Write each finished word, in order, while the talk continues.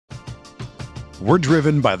We're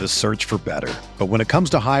driven by the search for better. But when it comes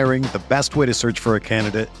to hiring, the best way to search for a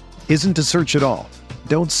candidate isn't to search at all.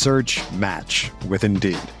 Don't search, match with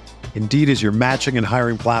Indeed. Indeed is your matching and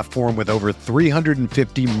hiring platform with over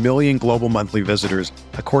 350 million global monthly visitors,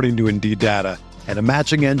 according to Indeed data, and a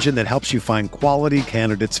matching engine that helps you find quality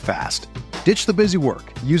candidates fast. Ditch the busy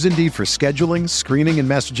work. Use Indeed for scheduling, screening, and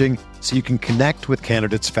messaging so you can connect with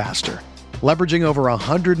candidates faster. Leveraging over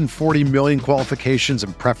 140 million qualifications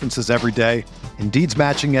and preferences every day, Indeed's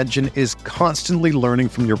matching engine is constantly learning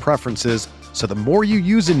from your preferences, so the more you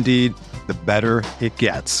use Indeed, the better it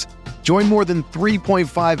gets. Join more than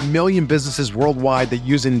 3.5 million businesses worldwide that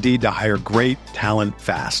use Indeed to hire great talent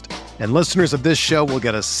fast. And listeners of this show will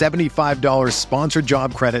get a $75 sponsored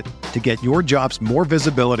job credit to get your jobs more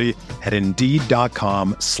visibility at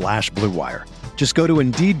Indeed.com/Blue Wire. Just go to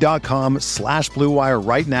Indeed.com/Blue Wire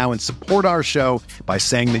right now and support our show by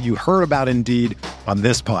saying that you heard about Indeed on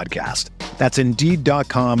this podcast. That's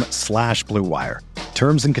Indeed.com/Blue Wire.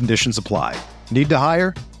 Terms and conditions apply. Need to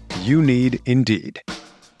hire? You need Indeed.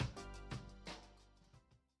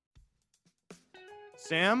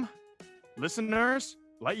 Sam, listeners,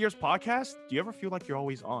 Light Years Podcast, do you ever feel like you're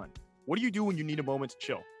always on? What do you do when you need a moment to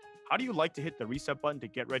chill? How do you like to hit the reset button to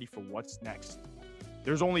get ready for what's next?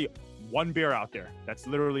 There's only one beer out there that's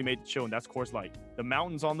literally made to chill, and that's Coors Light. The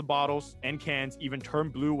mountains on the bottles and cans even turn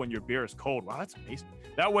blue when your beer is cold. Wow, that's amazing.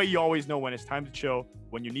 That way you always know when it's time to chill.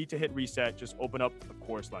 When you need to hit reset, just open up a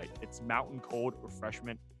Coors Light. It's mountain cold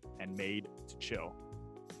refreshment and made to chill.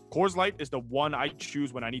 Coors Light is the one I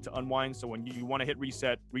choose when I need to unwind. So when you want to hit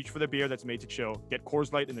reset, reach for the beer that's made to chill. Get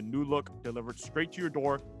Coors Light in the new look, delivered straight to your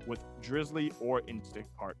door with Drizzly or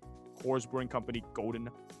Instacart. Coors Brewing Company, Golden,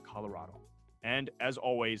 Colorado. And as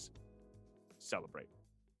always, celebrate.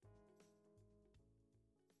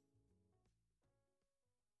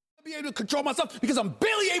 I'll be able to control myself because I'm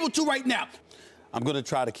barely able to right now. I'm going to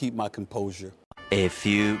try to keep my composure. A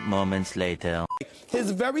few moments later.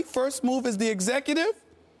 His very first move as the executive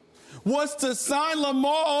was to sign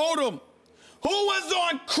Lamar Odom, who was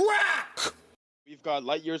on crack. We've got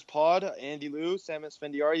Light Years Pod, Andy Liu, Sam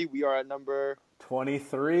Esfandiari. We are at number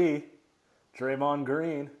 23, Draymond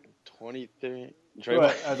Green. 23.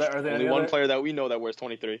 What, are there only one player that we know that wears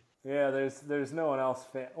 23. Yeah, there's no one else.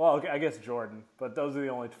 Well, okay, I guess Jordan, but those are the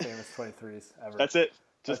only famous 23s ever. That's it.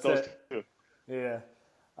 Just That's those two. Yeah.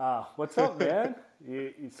 What's up, man?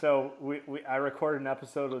 I recorded an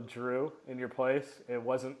episode with Drew in your place. It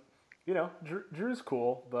wasn't, Drew's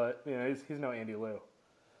cool, but he's no Andy Liu.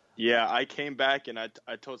 Yeah, I came back and I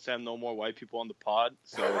told Sam no more white people on the pod,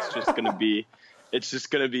 so it's just gonna be. It's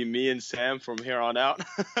just gonna be me and Sam from here on out.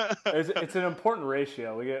 It's an important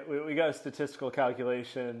ratio. We got a statistical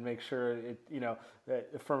calculation. Make sure that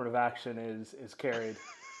affirmative action is carried.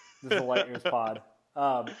 This is a Light Years Pod.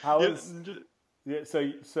 So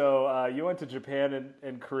you went to Japan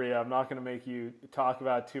and Korea. I'm not gonna make you talk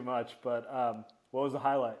about it too much, but what was the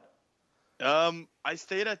highlight? I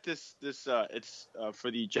stayed at this it's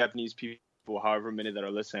for the Japanese people, however many that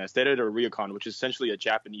are listening. I stayed at a ryokan, which is essentially a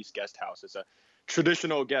Japanese guest house. It's a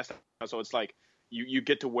traditional guest house, so it's like you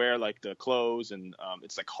get to wear like the clothes and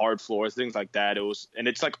it's like hard floors, things like that.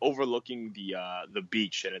 It's like overlooking the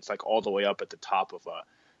beach, and it's like all the way up at the top of a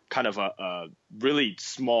kind of a really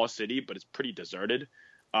small city, but it's pretty deserted.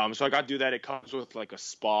 So I got to do that. It comes with like a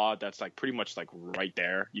spa that's like pretty much like right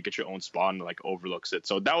there. You get your own spa and like overlooks it.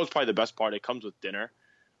 So that was probably the best part. It comes with dinner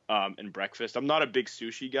and breakfast. I'm not a big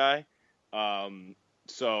sushi guy.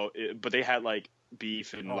 But they had like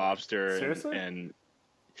beef and lobster. Seriously? And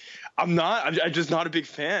I'm just not a big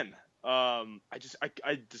fan. The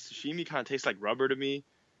sashimi kind of tastes like rubber to me.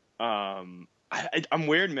 I'm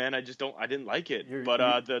weird, man. I didn't like it.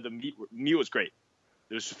 The meat was great.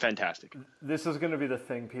 It was fantastic. This is going to be the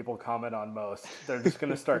thing people comment on most. They're just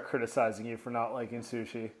going to start criticizing you for not liking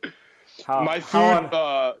sushi. How on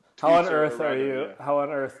earth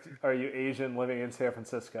are you Asian living in San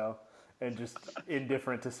Francisco and just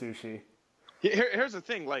indifferent to sushi? Here's the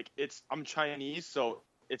thing. Like I'm Chinese, so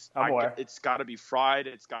it's got to be fried.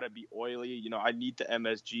 It's got to be oily. I need the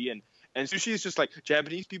MSG and sushi is just like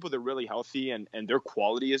Japanese people. They're really healthy and their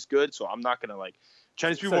quality is good. So I'm not gonna like.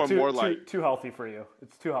 Chinese people are more like too healthy for you.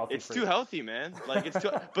 It's too healthy. It's too healthy, man. Like it's too.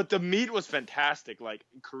 But the meat was fantastic. Like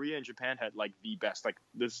Korea and Japan had like the best. Like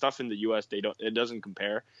the stuff in the U.S. it doesn't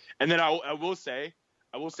compare. And then I will say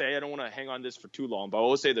I don't want to hang on this for too long, but I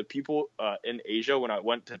will say the people in Asia when I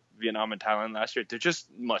went to Vietnam and Thailand last year, they're just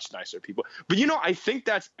much nicer people. But I think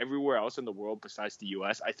that's everywhere else in the world besides the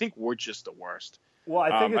U.S. I think we're just the worst. Well,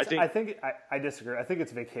 I disagree. I think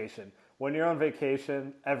it's vacation. When you're on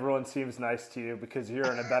vacation, everyone seems nice to you because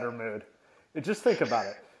you're in a better mood. Just think about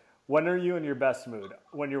it. When are you in your best mood?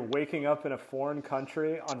 When you're waking up in a foreign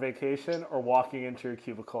country on vacation or walking into your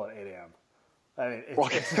cubicle at 8 a.m.?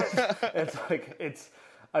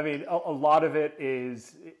 I mean, a lot of it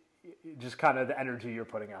is just kind of the energy you're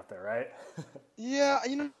putting out there, right? Yeah,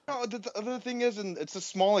 the other thing is, and it's a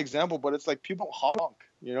small example, but it's like people honk,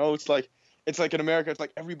 it's like in America, it's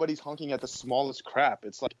like everybody's honking at the smallest crap.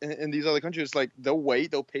 It's like in these other countries, it's like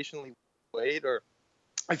they'll patiently wait, or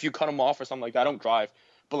if you cut them off or something like that. I don't drive,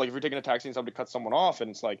 but like if you're taking a taxi and somebody cuts someone off, and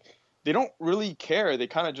it's like they don't really care. They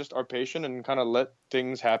kind of just are patient and kind of let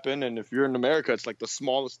things happen. And if you're in America, it's like the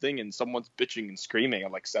smallest thing, and someone's bitching and screaming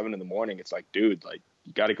at like 7 a.m. It's like, dude, like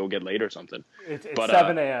you got to go get laid or something. It's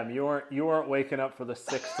 7 a.m. You weren't waking up for the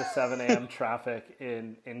 6 to 7 a.m. traffic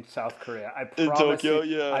in South Korea. I promise in Tokyo,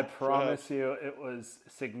 you, yeah. I promise you, it was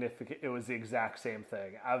significant. It was the exact same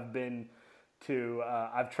thing. I've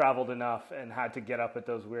traveled enough and had to get up at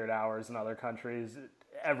those weird hours in other countries.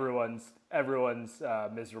 Everyone's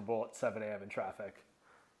miserable at 7 a.m. in traffic.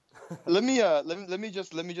 let me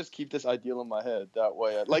just keep this ideal in my head that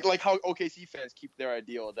way. Like how OKC fans keep their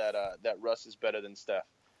ideal that Russ is better than Steph.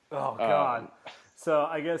 Oh God. So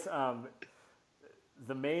I guess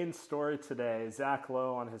the main story today, Zach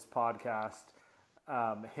Lowe on his podcast,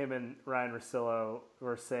 him and Ryan Russillo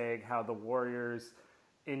were saying how the Warriors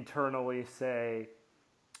internally say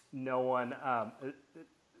no one.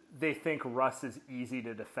 They think Russ is easy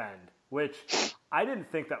to defend, which I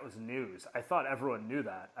didn't think that was news. I thought everyone knew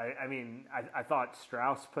that. I thought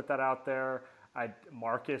Strauss put that out there.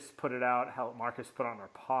 Marcus put it out. Hell, Marcus put it on our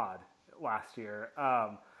pod last year.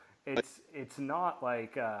 It's not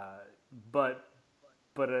like, but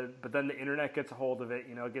then the internet gets a hold of it.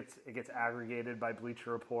 It gets aggregated by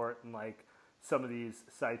Bleacher Report and like some of these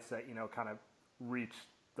sites that kind of reach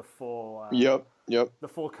the full the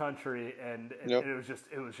full country, and it was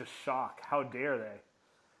just shock. How dare they?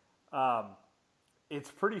 It's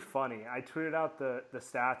pretty funny. I tweeted out the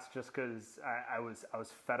stats just because I was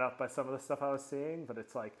fed up by some of the stuff I was seeing, but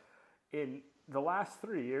it's like in the last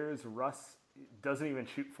 3 years, Russ doesn't even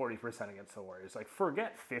shoot 40% against the Warriors. Like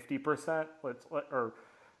forget 50%, or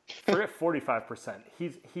forget 45%.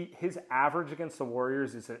 His average against the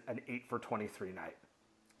Warriors is an 8 for 23 night.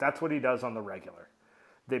 That's what he does on the regular.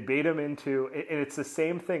 They bait him into, and it's the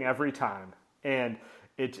same thing every time. And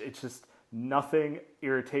it's just nothing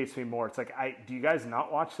irritates me more. It's like, do you guys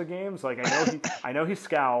not watch the games? Like I know he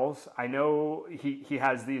scowls. I know he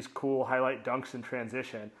has these cool highlight dunks in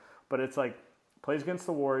transition, but it's like plays against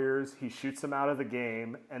the Warriors. He shoots them out of the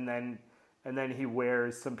game, and then he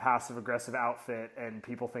wears some passive aggressive outfit, and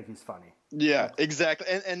people think he's funny. Yeah, exactly.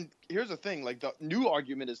 And here's the thing: like the new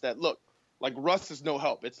argument is that look. Like, Russ is no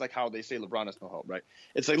help. It's like how they say LeBron has no help, right?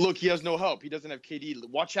 It's like, look, he has no help. He doesn't have KD.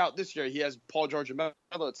 Watch out this year. He has Paul George and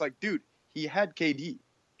Melo. It's like, dude, he had KD,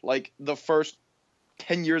 like, the first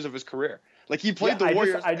 10 years of his career. Like, he played the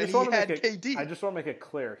Warriors, and he had KD. I just want to make it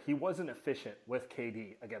clear. He wasn't efficient with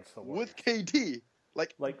KD against the Warriors. With KD?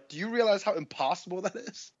 Like, do you realize how impossible that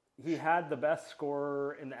is? He had the best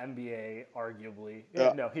scorer in the NBA, arguably.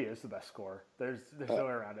 Yeah. No, he is the best scorer. There's no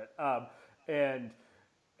way around it.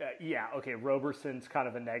 Okay, Roberson's kind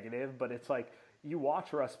of a negative, but it's like you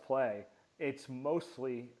watch Russ play, it's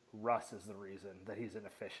mostly Russ is the reason that he's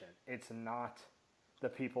inefficient. It's not the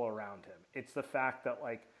people around him. It's the fact that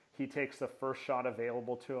like he takes the first shot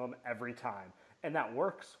available to him every time. And that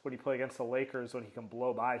works when you play against the Lakers when he can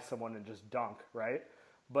blow by someone and just dunk, right?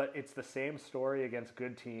 But it's the same story against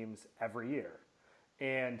good teams every year.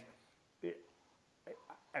 And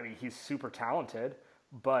he's super talented,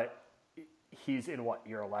 but he's in what,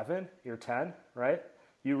 year 11, year 10, right?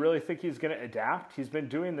 You really think he's going to adapt? He's been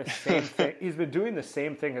doing the same thing. He's been doing the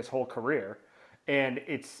same thing his whole career, and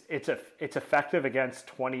it's effective against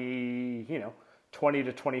 20 to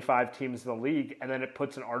 25 teams in the league, and then it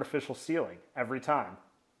puts an artificial ceiling every time.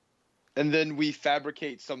 And then we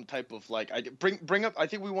fabricate some type of like bring up. I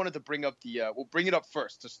think we wanted to bring up we'll bring it up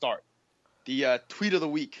first to start the tweet of the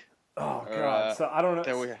week. Oh God! So I don't know.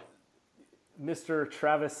 There we go. Mr.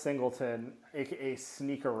 Travis Singleton, aka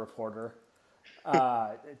Sneaker Reporter,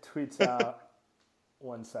 tweets out.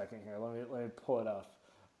 One second here. Let me pull it up.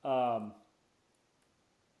 I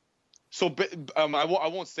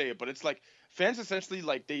won't say it, but it's like fans essentially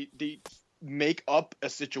like they make up a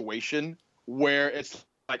situation where it's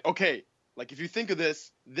like, okay, like if you think of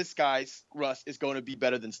this guy's Russ is going to be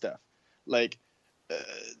better than Steph. Like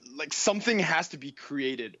something has to be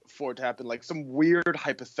created for it to happen, like some weird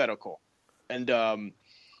hypothetical. And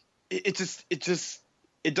it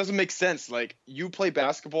doesn't make sense. Like you play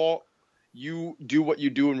basketball, you do what you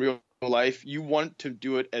do in real life, you want to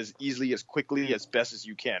do it as easily, as quickly, as best as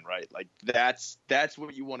you can, right? Like that's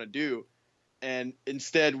what you want to do. And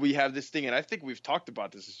instead we have this thing, and I think we've talked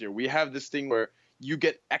about this year. We have this thing where you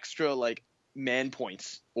get extra like man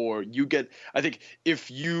points, or you get, I think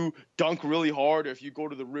if you dunk really hard, or if you go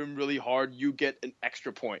to the rim really hard, you get an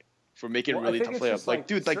extra point for making a really tough layup. Like,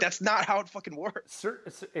 dude, like that's not how it fucking works.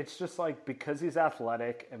 It's just like, because he's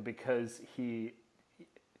athletic and because he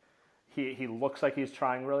looks like he's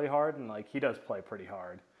trying really hard, and like he does play pretty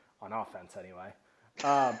hard on offense anyway.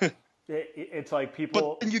 It's like people.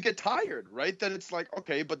 But then you get tired, right? Then it's like,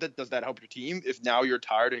 okay, but does that help your team if now you're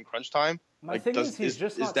tired in crunch time? My thing is, he's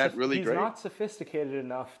not sophisticated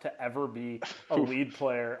enough to ever be a lead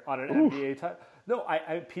player on an NBA type. No,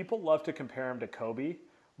 people love to compare him to Kobe,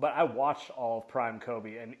 but I watched all of prime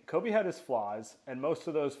Kobe, and Kobe had his flaws, and most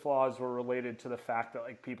of those flaws were related to the fact that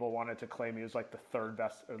like people wanted to claim he was like the third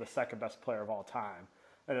best or the second best player of all time,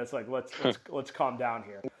 and it's like let's calm down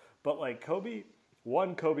here. But like Kobe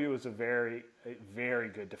was a very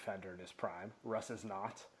good defender in his prime. Russ is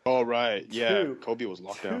not. Oh right, yeah. Kobe was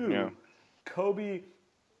locked down. Yeah. Kobe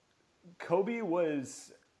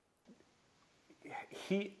was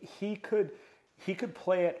he could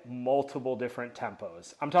play at multiple different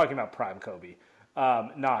tempos. I'm talking about prime Kobe,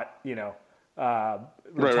 not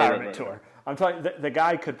retirement tour. Right. I'm talking the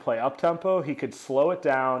guy could play up tempo. He could slow it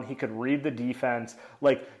down. He could read the defense.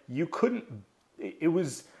 Like you couldn't. He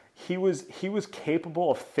was capable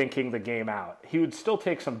of thinking the game out. He would still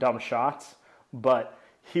take some dumb shots, but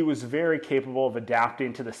he was very capable of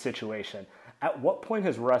adapting to the situation. At what point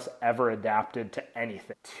has Russ ever adapted to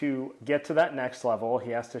anything? To get to that next level,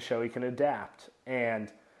 he has to show he can adapt.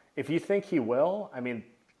 And if you think he will, I mean,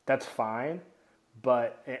 that's fine,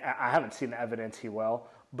 but I haven't seen the evidence he will.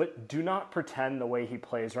 But do not pretend the way he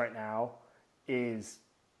plays right now is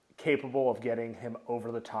capable of getting him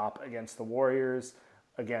over the top against the Warriors,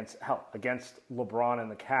 against LeBron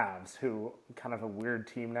and the Cavs, who kind of a weird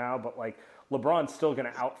team now, but like LeBron's still going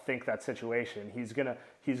to outthink that situation. He's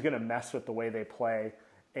gonna mess with the way they play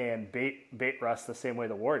and bait Russ the same way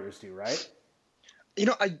the Warriors do, right? You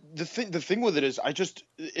know, the thing with it is,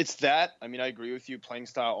 it's that. I mean, I agree with you. Playing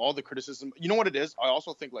style, all the criticism. You know what it is? I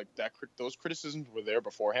also think like that those criticisms were there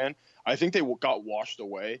beforehand. I think they got washed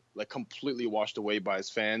away, like completely washed away by his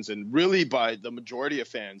fans, and really by the majority of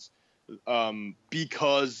fans.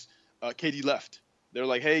 Because KD left. They're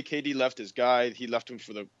like, hey, KD left his guy. He left him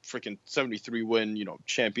for the freaking 73-win,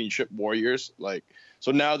 championship Warriors. Like,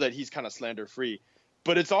 so now that he's kind of slander-free.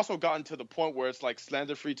 But it's also gotten to the point where it's like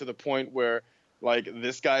slander-free to the point where, like,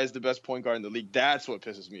 this guy is the best point guard in the league. That's what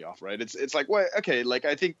pisses me off, right? It's like, well, okay, like,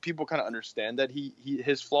 I think people kind of understand that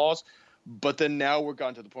his flaws. But then now we're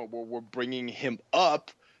gotten to the point where we're bringing him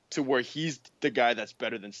up to where he's the guy that's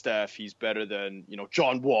better than Steph. He's better than,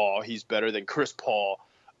 John Wall. He's better than Chris Paul,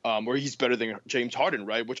 or he's better than James Harden,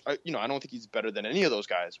 right? Which, I don't think he's better than any of those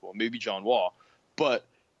guys. Well, maybe John Wall. But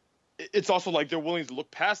it's also like they're willing to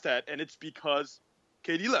look past that, and it's because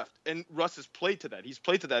KD left. And Russ has played to that. He's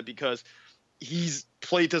played to that because he's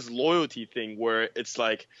played this loyalty thing where it's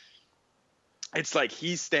like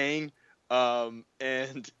he's staying, and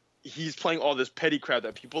he's playing all this petty crap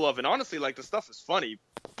that people love. And honestly, like, the stuff is funny,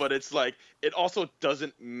 but it's like, it also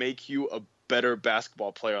doesn't make you a better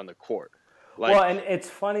basketball player on the court. Like, well, and it's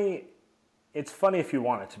funny if you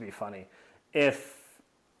want it to be funny. If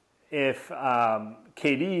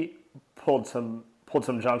KD pulled some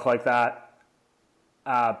junk like that,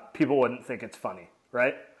 people wouldn't think it's funny,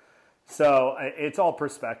 right? So it's all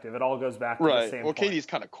perspective. It all goes back to the same point. KD's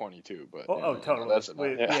kind of corny too, but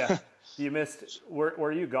totally. Yeah. You missed.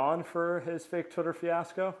 Were you gone for his fake Twitter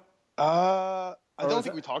fiasco? I don't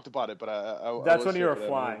think we talked about it, but that's when you were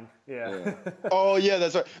flying. Yeah. Oh yeah,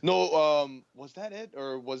 that's right. No, was that it,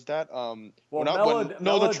 or was that the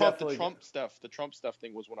Trump stuff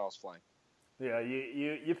thing was when I was flying. Yeah,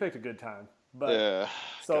 you picked a good time, but yeah.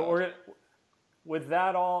 So with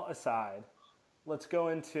that all aside, let's go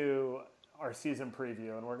into our season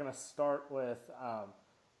preview, and we're gonna start with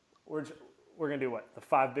we're gonna do what, the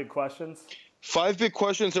 5 big questions. 5 big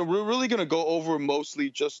questions, and we're really going to go over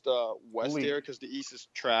mostly just West here because the East is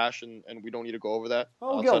trash, and we don't need to go over that.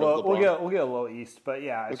 Well, we'll get a little East, but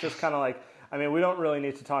yeah, it's just kind of like, I mean, we don't really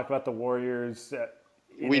need to talk about the Warriors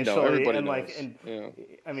initially. We know, everybody knows.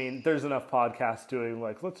 I mean, there's enough podcasts doing,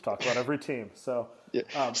 like, let's talk about every team. So,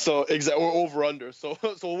 yeah. So, exactly, we're over under. So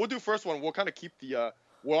we'll do first one. We'll kind of keep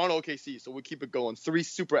we're on OKC, so we'll keep it going. 3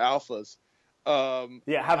 super alphas. Have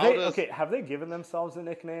they given themselves a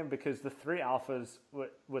nickname? Because the 3 alphas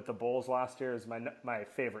with the Bulls last year is my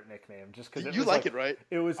favorite nickname. Just because it, right?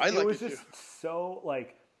 It was just so,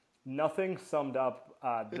 like, nothing summed up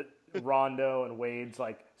Rondo and Wade's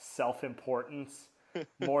like self-importance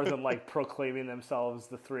more than like proclaiming themselves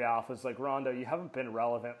the three alphas. Like Rondo, you haven't been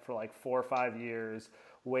relevant for like 4 or 5 years.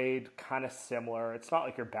 Wade, kind of similar. It's not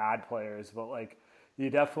like you're bad players, but like you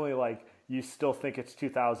definitely like you still think it's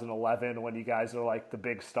 2011 when you guys are like the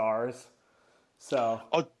big stars. So,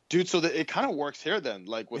 dude, so it kind of works here then.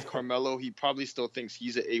 Like with Carmelo, he probably still thinks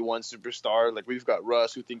he's an A1 superstar. Like we've got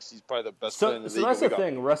Russ, who thinks he's probably the best player in the league. So that's the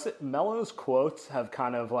thing. Melo's quotes have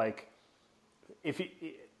kind of like, if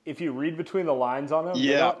you read between the lines on them,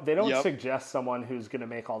 they don't suggest someone who's going to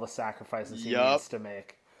make all the sacrifices he needs to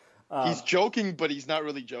make. He's joking, but he's not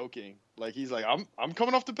really joking. Like he's like, I'm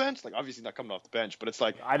coming off the bench. Like obviously not coming off the bench, but it's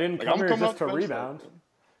like I didn't come here just to rebound.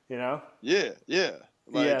 You know? Yeah.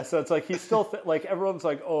 Like, so it's like he's still like everyone's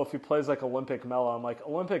like, oh, if he plays like Olympic Melo, I'm like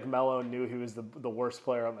Olympic Melo knew he was the worst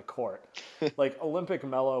player on the court. Like Olympic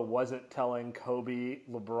Melo wasn't telling Kobe,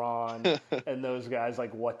 LeBron, and those guys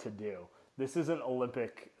like what to do. This isn't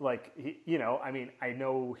Olympic. Like I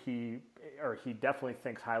know he definitely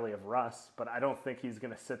thinks highly of Russ, but I don't think he's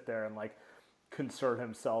going to sit there and like concern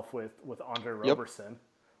himself with Andre Roberson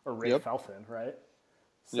or Ray Felton, right?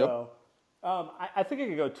 So. I think it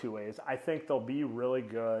could go two ways. I think they'll be really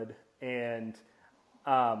good, and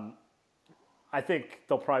I think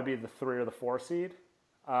they'll probably be the 3 or the 4 seed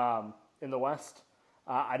in the West.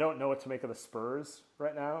 I don't know what to make of the Spurs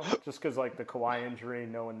right now, just because like the Kawhi injury,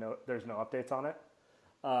 there's no updates on it,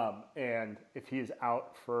 and if he's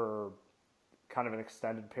out for kind of an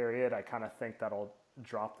extended period, I kind of think that'll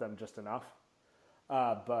drop them just enough.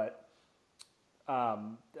 But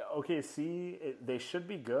OKC, they should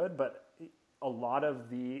be good, but a lot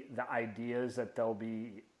of the ideas that they'll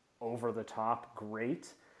be over the top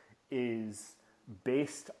great is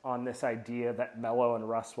based on this idea that Melo and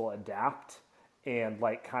Russ will adapt and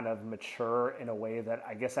like kind of mature in a way that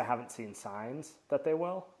I guess I haven't seen signs that they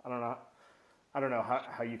will. I don't know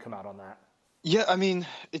how you come out on that. Yeah, I mean,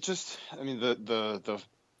 the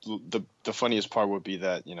funniest part would be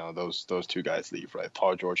that, those two guys leave, right?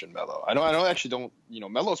 Paul George and Melo. I don't,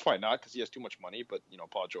 Melo's probably not because he has too much money, but,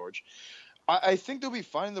 Paul George. I think they'll be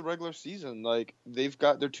fine in the regular season. Like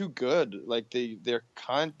they're too good. Like they're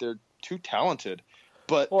too talented.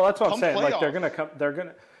 But that's what I'm saying. Playoff, like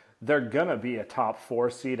they're gonna be a top 4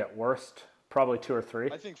 seed at worst, probably 2 or 3.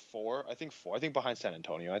 I think 4. I think behind San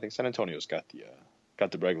Antonio. I think San Antonio's got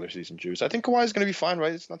the regular season juice. I think Kawhi's gonna be fine,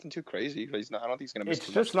 right? It's nothing too crazy. I don't think he's gonna miss. It's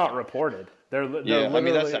just not reported. They're I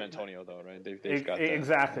mean that's San Antonio though, right? They've got that.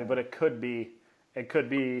 Exactly, but it could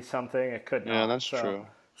be something. It could not. Yeah, that's true.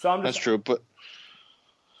 So that's true, but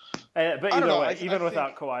either way, even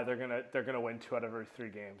without Kawhi, they're gonna win 2 out of every 3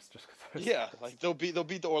 games just because. Like they'll beat the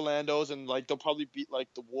Orlandos and like they'll probably beat like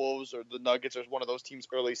the Wolves or the Nuggets or one of those teams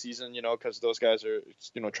early season, because those guys are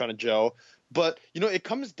trying to gel. But it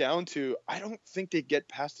comes down to I don't think they get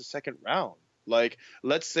past the second round. Like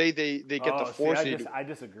let's say they get the 4 seed. I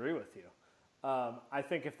disagree with you. I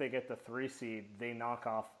think if they get the 3 seed, they knock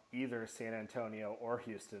off either San Antonio or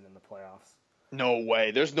Houston in the playoffs. No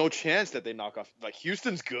way. There's no chance that they knock off. Like,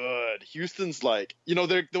 Houston's good. Houston's like,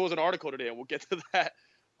 there was an article today, and we'll get to that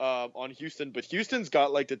on Houston. But Houston's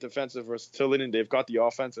got, like, the defensive versatility, and they've got the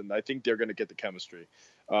offense, and I think they're going to get the chemistry.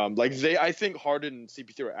 I think Harden and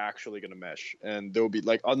CP3 are actually going to mesh, and they'll be,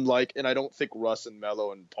 like, unlike, and I don't think Russ and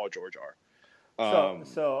Melo and Paul George are.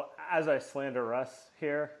 So as I slander Russ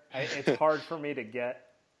here, it's hard for me to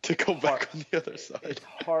get to go back on the other side. It's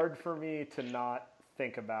hard for me to not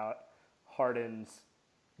think about Harden's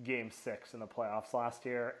Game 6 in the playoffs last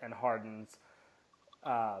year and Harden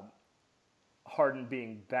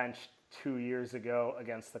being benched 2 years ago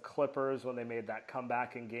against the Clippers when they made that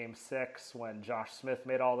comeback in Game 6 when Josh Smith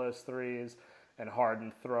made all those threes and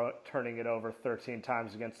Harden turning it over 13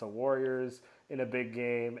 times against the Warriors in a big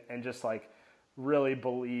game and just like really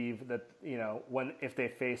believe that, if they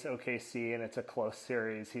face OKC and it's a close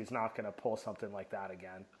series, he's not going to pull something like that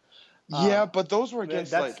again. Yeah, but those were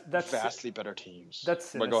against vastly better teams. That's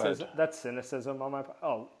cynicism. That's cynicism on my part.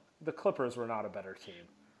 Oh, the Clippers were not a better team.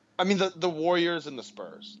 I mean, the Warriors and the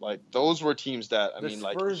Spurs, like those were teams that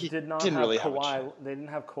Spurs didn't have Kawhi. They didn't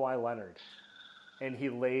have Kawhi Leonard, and he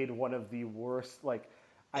laid one of the worst. I'm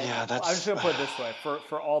just gonna put it this way: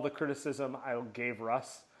 for all the criticism I gave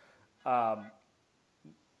Russ,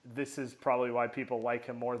 this is probably why people like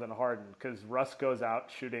him more than Harden because Russ goes out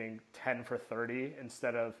shooting 10 for 30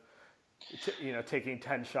 instead of taking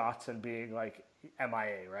 10 shots and being like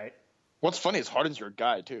MIA, right? What's funny is Harden's your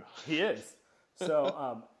guy too. He is.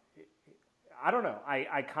 So I don't know.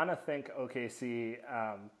 I kind of think OKC.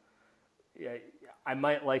 I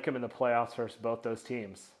might like him in the playoffs versus both those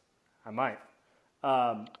teams. I might.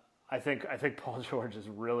 I think Paul George is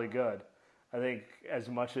really good. I think as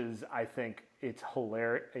much as I think it's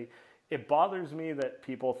hilarious, it bothers me that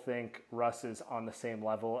people think Russ is on the same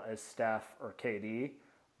level as Steph or KD,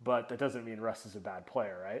 but that doesn't mean Russ is a bad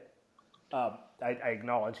player, right? I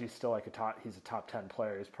acknowledge he's still like he's a top 10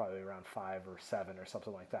 player. He's probably around 5 or 7 or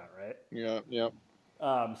something like that, right? Yeah.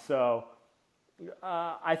 So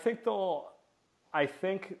I think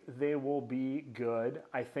they will be good.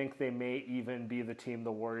 I think they may even be the team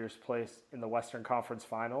the Warriors place in the Western Conference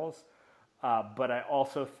Finals. But I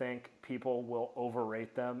also think people will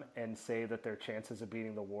overrate them and say that their chances of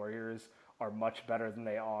beating the Warriors are much better than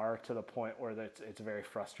they are, to the point where it's very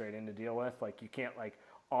frustrating to deal with. Like, you can't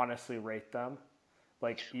honestly rate them.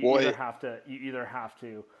 Like, you either have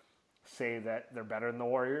to say that they're better than the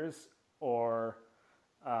Warriors or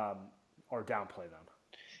downplay them.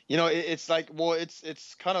 It's like,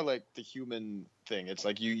 it's kind of like the human thing. It's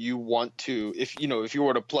like you want to, if you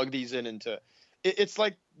were to plug these into, it's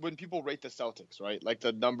like when people rate the Celtics, right? Like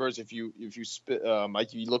the numbers, if you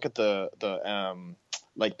like you look at the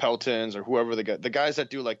like Peltons or whoever the guys that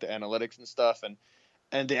do like the analytics and stuff,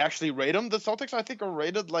 and they actually rate them. The Celtics, I think, are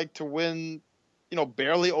rated like to win,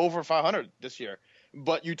 barely over 500 this year.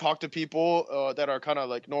 But you talk to people that are kind of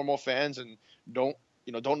like normal fans and don't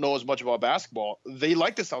know as much about basketball. They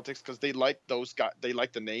like the Celtics because they like those guys. They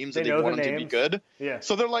like the names and they want them to be good. Yeah.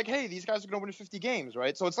 So they're like, hey, these guys are going to win 50 games,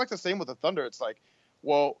 right? So it's like the same with the Thunder. It's like,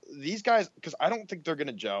 well, these guys, because I don't think they're going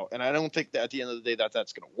to gel, and I don't think that at the end of the day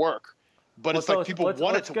that's going to work. But it's like people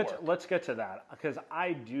want it to work. Let's get to that, because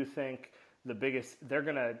I do think the biggest they're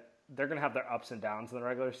gonna have their ups and downs in the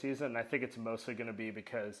regular season, and I think it's mostly going to be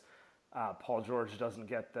because Paul George doesn't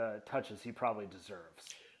get the touches he probably deserves.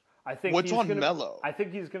 I think what's on Melo? I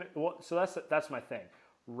think he's gonna. Well, so that's my thing.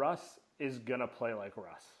 Russ is gonna play like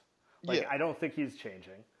Russ. I don't think he's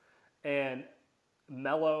changing, and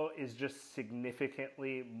Melo is just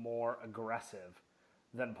significantly more aggressive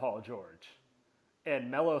than Paul George, and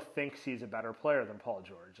Melo thinks he's a better player than Paul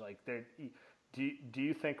George. Do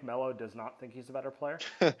you think Melo does not think he's a better player?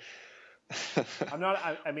 I'm not.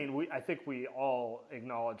 I think we all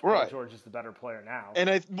acknowledge Paul George is the better player now. And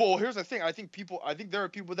here's the thing. I think there are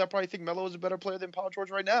people that probably think Melo is a better player than Paul George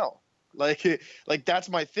right now. Like that's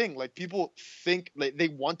my thing. Like, people think they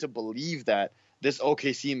want to believe that this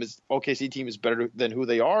OKC team is better than who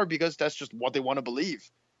they are because that's just what they want to believe,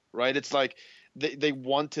 right? It's like they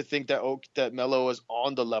want to think that Melo is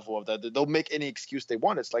on the level of that. They'll make any excuse they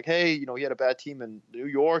want. It's like, hey, he had a bad team in New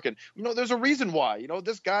York, and there's a reason why.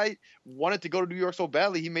 This guy wanted to go to New York so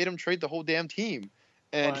badly, he made him trade the whole damn team.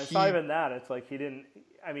 And it's not even that. It's like he didn't.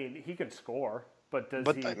 I mean, he can score, but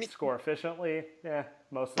does he score efficiently? Yeah,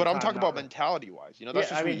 most of the time. But I'm talking about mentality-wise. That's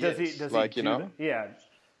just who he is. Does he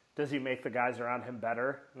does he make the guys around him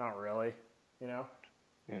better? Not really.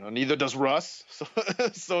 Neither does Russ.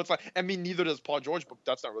 So it's like, neither does Paul George, but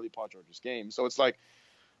that's not really Paul George's game. So it's like,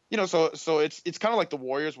 so it's kind of like the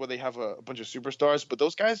Warriors where they have a bunch of superstars, but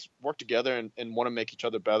those guys work together and want to make each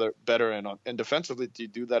other better and defensively to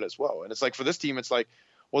do that as well. And it's like, for this team, it's like,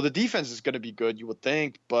 well, the defense is going to be good, you would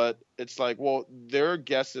think, but it's like, well, their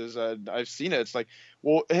guesses, and I've seen it. It's like,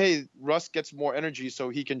 well, hey, Russ gets more energy so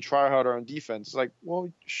he can try harder on defense. It's like, well,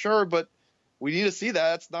 sure, but we need to see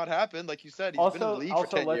that. It's not happened. Like you said, he's been in the league for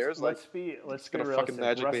 10 years. Let's be fucking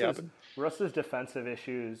magically happen. Russ's defensive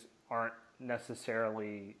issues aren't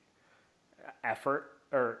necessarily effort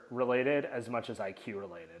or related as much as IQ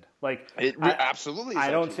related. Absolutely.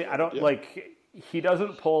 He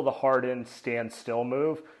doesn't pull the Harden stand still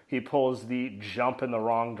move. He pulls the jump in the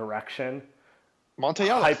wrong direction. Monte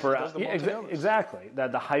Ellis. Exactly. The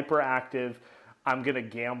hyperactive. I'm going to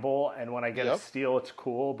gamble, and when I get a steal, it's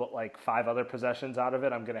cool, but 5 other possessions out of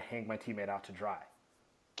it, I'm going to hang my teammate out to dry.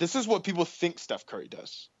 This is what people think Steph Curry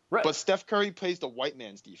does. Right. But Steph Curry plays the white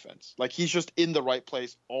man's defense. He's just in the right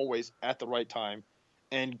place, always at the right time,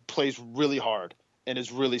 and plays really hard and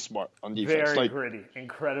is really smart on defense. Very gritty.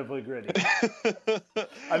 Incredibly gritty. But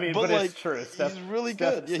it's true. He's really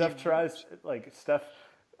good. Steph tries,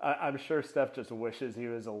 I'm sure Steph just wishes he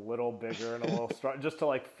was a little bigger and a little strong, just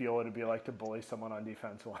to feel what it'd be like to bully someone on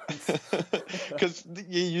defense once. Because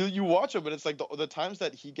you watch him, and it's like the times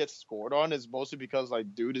that he gets scored on is mostly because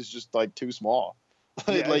dude is just too small,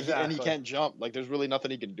 exactly. And he can't jump. There's really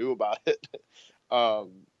nothing he can do about it.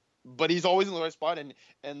 But he's always in the right spot,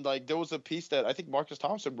 and there was a piece that I think Marcus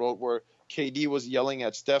Thompson wrote where KD was yelling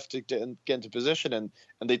at Steph to get into position, and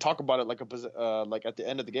they talk about it at the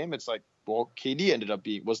end of the game. It's like, well, KD ended up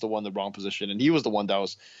was the one in the wrong position, and he was the one that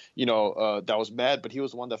was that was mad, but he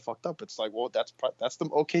was the one that fucked up. It's like, well, that's the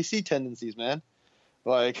OKC tendencies, man.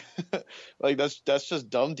 That's just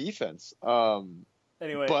dumb defense.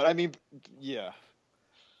 Anyway, but I mean, yeah.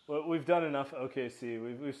 Well, we've done enough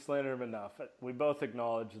OKC. We've slandered them enough. We both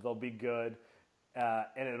acknowledge they'll be good,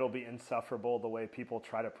 and it'll be insufferable the way people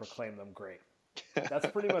try to proclaim them great. That's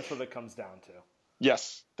pretty much what it comes down to.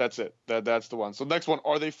 Yes, that's it. That's the one. So next one,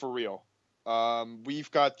 are they for real?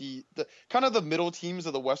 We've got the kind of the middle teams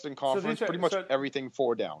of the Western Conference, pretty much everything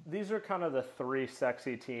 4 down. These are kind of the 3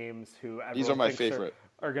 sexy teams who these are my favorite.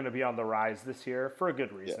 Are going to be on the rise this year for a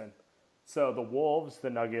good reason. Yeah. So the Wolves, the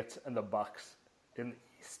Nuggets, and the Bucks in the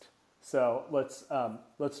East. So let's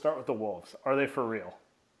start with the Wolves. Are they for real?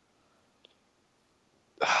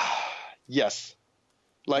 Yes.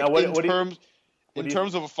 Like now, in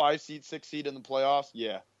terms of a 5 seed, 6 seed in the playoffs,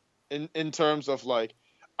 yeah. In terms of like,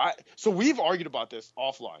 so we've argued about this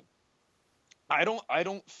offline. I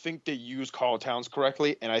don't think they use Karl Towns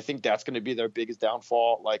correctly, and I think that's going to be their biggest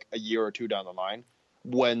downfall, like a year or 2 down the line,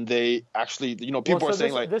 when they actually, people are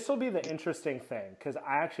saying this will be the interesting thing, because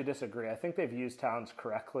I actually disagree. I think they've used Towns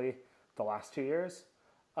correctly the last 2 years.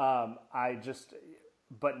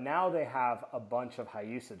 But now they have a bunch of high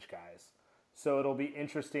usage guys. So it'll be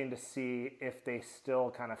interesting to see if they still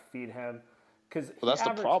kind of feed him. Because that's the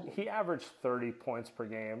problem. He averaged 30 points per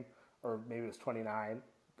game, or maybe it was 29,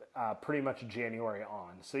 pretty much January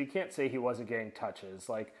on. So you can't say he wasn't getting touches.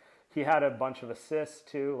 Like, he had a bunch of assists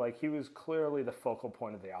too. Like, he was clearly the focal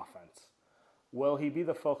point of the offense. Will he be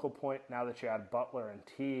the focal point now that you add Butler and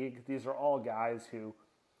Teague? These are all guys who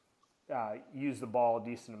use the ball a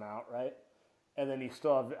decent amount, right? And then you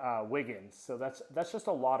still have Wiggins. So that's just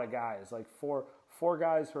a lot of guys. Like four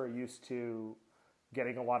guys who are used to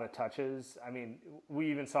getting a lot of touches. I mean, we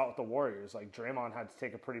even saw it with the Warriors. Like, Draymond had to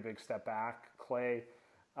take a pretty big step back. Clay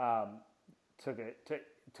took a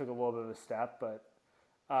little bit of a step, but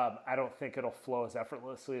I don't think it'll flow as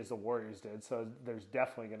effortlessly as the Warriors did. So there's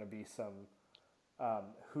definitely going to be some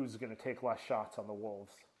who's going to take less shots on the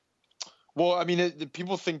Wolves. Well, I mean,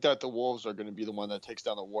 people think that the Wolves are going to be the one that takes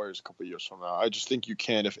down the Warriors a couple of years from now. I just think you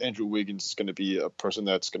can if Andrew Wiggins is going to be a person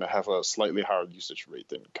that's going to have a slightly higher usage rate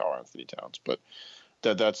than Karl Anthony Towns. But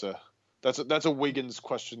that's a Wiggins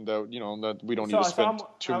question that that we don't need to spend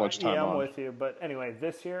too much time on. I'm with you, but anyway,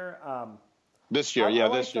 this year. This year. You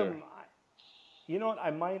know what?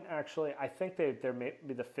 I think they're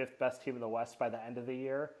maybe the 5th best team in the West by the end of the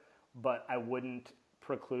year, but I wouldn't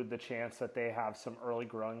preclude the chance that they have some early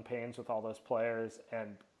growing pains with all those players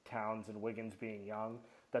and Towns and Wiggins being young,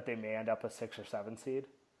 that they may end up a 6 or 7 seed.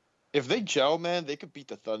 If they gel, man, they could beat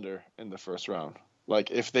the Thunder in the first round. Like,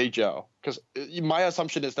 if they gel, because my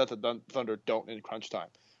assumption is that the Thunder don't in crunch time.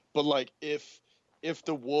 But like, if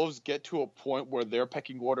the Wolves get to a point where their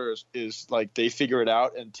pecking order is like they figure it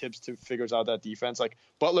out and Tibbs figures out that defense, like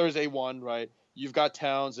Butler is A1, right? You've got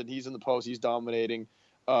Towns and he's in the post, he's dominating.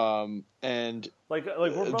 And like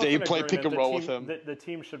we're both they play pick and roll with him. The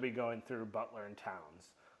team should be going through Butler and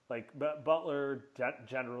Towns. Like, Butler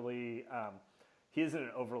generally, he isn't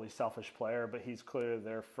an overly selfish player, but he's clearly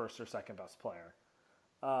their first or second best player.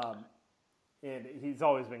 And he's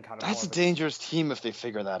always been kind of. That's a dangerous team if they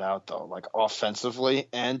figure that out, though. Like, offensively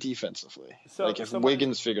and defensively. If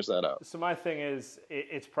Wiggins figures that out. So my thing is,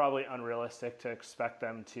 it's probably unrealistic to expect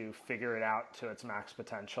them to figure it out to its max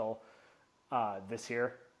potential this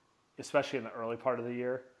year, especially in the early part of the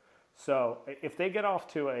year. So if they get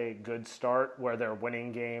off to a good start where they're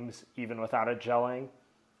winning games even without it gelling,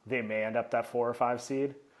 they may end up that 4 or 5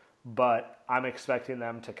 seed. But I'm expecting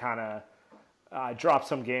them to kind of drop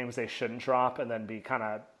some games they shouldn't drop and then be kind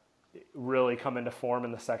of really come into form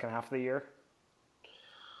in the second half of the year.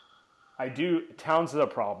 Towns is a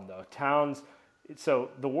problem, though. So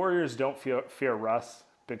the Warriors don't fear Russ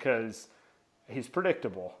because he's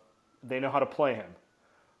predictable. They know how to play him.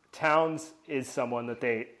 Towns is someone that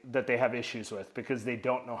they have issues with because they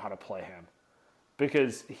don't know how to play him.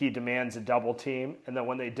 Because he demands a double team, and then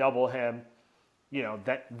when they double him,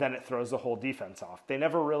 then it throws the whole defense off. They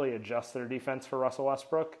never really adjust their defense for Russell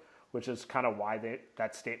Westbrook, which is kind of why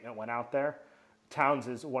that statement went out there. Towns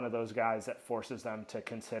is one of those guys that forces them to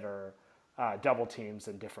consider double teams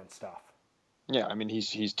and different stuff. Yeah, I mean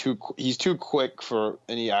he's too quick for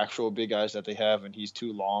any actual big guys that they have, and he's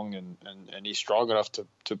too long, and he's strong enough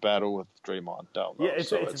to battle with Draymond down low. Yeah,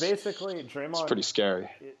 it's basically Draymond. It's pretty scary.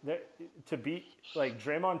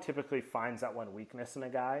 Draymond typically finds that one weakness in a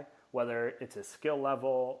guy, whether it's his skill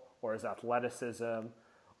level or his athleticism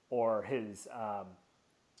or his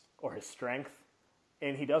strength,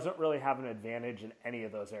 and he doesn't really have an advantage in any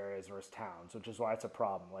of those areas versus Towns, which is why it's a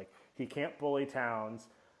problem. Like, he can't bully Towns.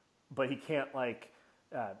 But he can't,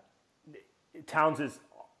 Towns is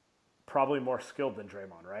probably more skilled than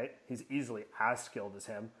Draymond, right? He's easily as skilled as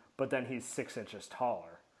him, but then he's 6 inches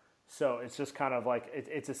taller. So it's just kind of like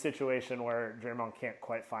it's a situation where Draymond can't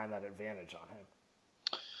quite find that advantage on him.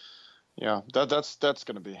 Yeah, that's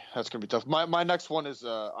gonna be tough. My next one is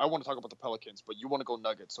I want to talk about the Pelicans, but you want to go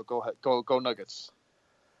Nuggets, so go ahead, go Nuggets.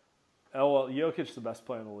 Oh well, Jokic's the best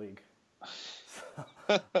player in the league.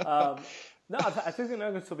 No, I think the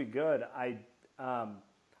Nuggets will be good. I'm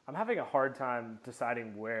having a hard time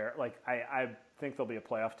deciding where. Like I think they'll be a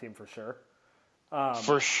playoff team for sure.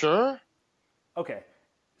 For sure. Okay,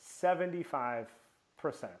 75%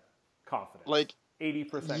 confident. Like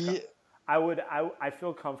 80%. I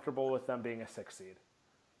feel comfortable with them being a 6 seed.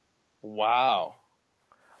 Wow.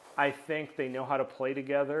 I think they know how to play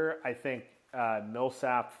together. I think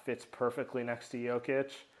Millsap fits perfectly next to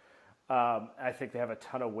Jokic. I think they have a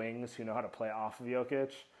ton of wings who know how to play off of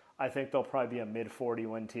Jokic. I think they'll probably be a mid-40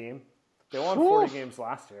 win team. They won 40 games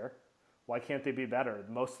last year. Why can't they be better?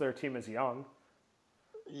 Most of their team is young.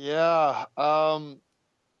 Yeah. I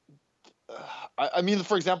mean,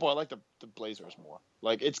 for example, I like the Blazers more.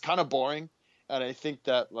 Like, it's kind of boring, and I think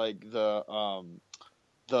that like the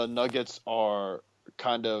Nuggets are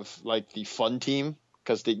kind of like the fun team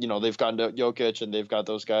because they've gotten Jokic and they've got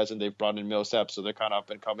those guys and they've brought in Millsap, so they're kind of up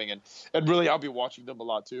and coming, and really I'll be watching them a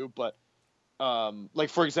lot too. But like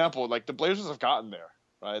for example, like the Blazers have gotten there.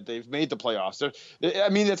 Right, they've made the playoffs. I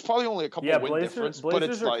mean, it's probably only a couple win difference, but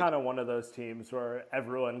it's are kind of one of those teams where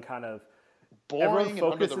everyone kind of boring and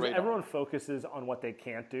under the radar. Everyone focuses on what they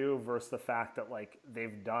can't do versus the fact that like they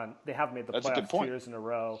have made the playoffs 2 years in a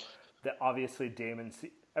row. That obviously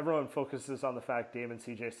everyone focuses on the fact Dame and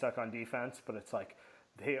CJ suck on defense, but it's like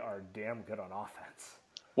they are damn good on offense.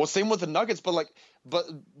 Well, same with the Nuggets, but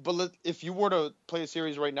if you were to play a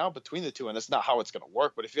series right now between the two, and that's not how it's going to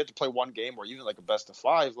work, but if you had to play one game or even like a best of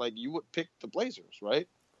 5, like you would pick the Blazers, right?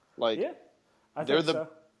 Like, yeah, I think so.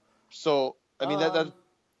 So I mean that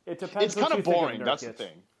it depends. It's kind of boring. That's the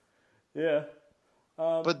thing. Yeah.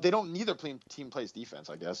 But they don't. Neither team plays defense,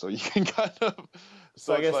 I guess. So you can kind of.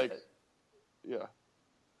 So it's like, yeah.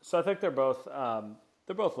 So I think they're both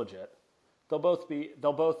legit. They'll both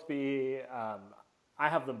be. I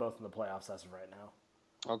have them both in the playoffs as of right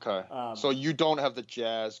now. Okay. So you don't have the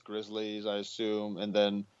Jazz, Grizzlies, I assume,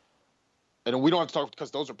 and we don't have to talk because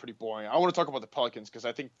those are pretty boring. I want to talk about the Pelicans because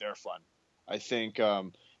I think they're fun. I think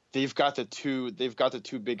they've got the two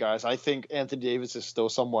big guys. I think Anthony Davis is still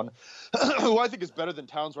someone who I think is better than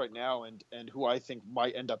Towns right now, and who I think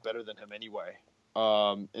might end up better than him anyway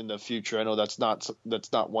in the future. I know that's not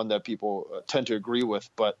one that people tend to agree with,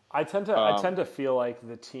 but I tend to feel like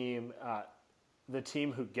the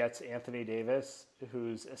team who gets Anthony Davis,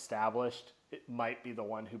 who's established, it might be the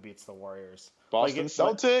one who beats the Warriors. Boston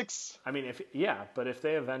Celtics. I mean, but if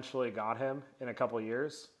they eventually got him in a couple of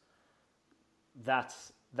years,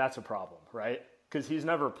 that's a problem, right? Because he's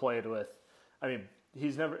never played with. I mean,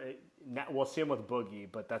 we'll see him with Boogie,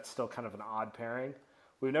 but that's still kind of an odd pairing.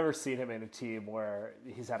 We've never seen him in a team where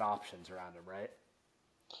he's had options around him, right?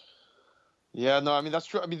 Yeah, no, I mean that's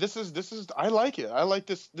true. I mean, this is. I like it. I like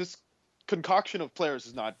this concoction of players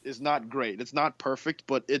is not great. It's not perfect,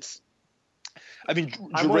 but it's. I mean,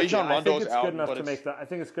 Rajon Rondo is out, I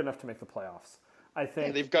think it's good enough to make the playoffs. I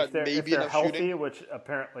think they've got if they're healthy, shooting, which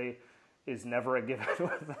apparently is never a given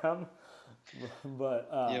with them. But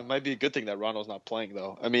it might be a good thing that Rondo's not playing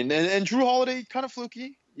though. I mean, and Drew Holiday kind of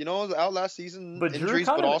fluky, out last season. But injuries,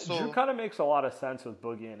 Drew kind of makes a lot of sense with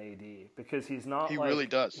Boogie and AD because he's not. He really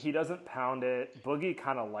does. He doesn't pound it. Boogie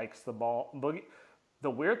kind of likes the ball. The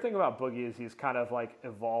weird thing about Boogie is he's kind of like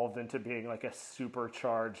evolved into being like a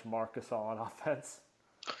supercharged Marc Gasol on offense.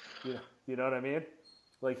 You know what I mean?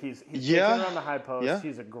 Like he's taking around the high post. Yeah.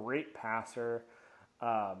 He's a great passer,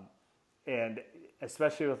 and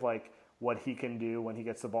especially with like what he can do when he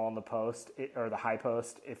gets the ball in the post or the high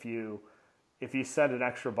post. If you send an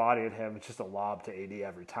extra body at him, it's just a lob to AD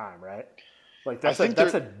every time, right? Like that's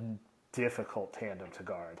a difficult tandem to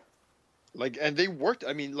guard. Like, and they worked.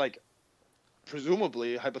 I mean, like.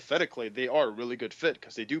 Presumably, hypothetically, they are a really good fit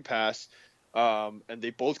because they do pass, and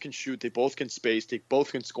they both can shoot, they both can space, they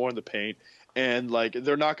both can score in the paint, and like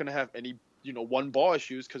they're not going to have any one ball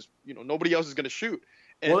issues because nobody else is going to shoot.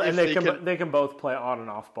 And they can both play on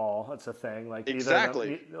and off ball. That's a thing. Like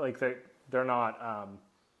exactly, they're not.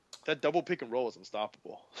 That double pick and roll is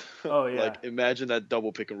unstoppable. Oh yeah. Like imagine that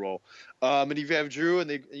double pick and roll. And if you have Drew and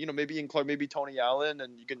they, maybe include maybe Tony Allen,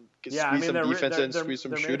 and you can squeeze some defense and squeeze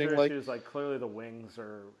some shooting. Like clearly the wings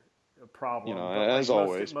are a problem. As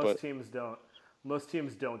always, most teams don't. Most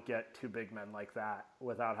teams don't get two big men like that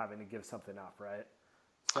without having to give something up, right?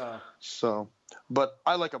 So, but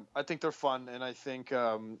I like them. I think they're fun, and I think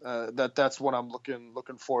that's what I'm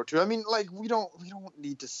looking forward to. I mean, like we don't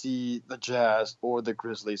need to see the Jazz or the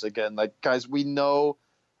Grizzlies again. Like guys, we know,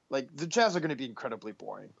 like the Jazz are going to be incredibly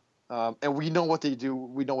boring, and we know what they do.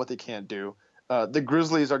 We know what they can't do. The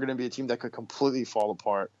Grizzlies are going to be a team that could completely fall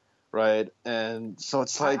apart, right? And so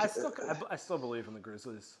it's like I still believe in the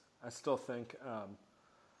Grizzlies. I still think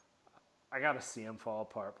I got to see them fall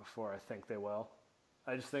apart before I think they will.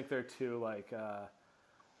 I just think they're too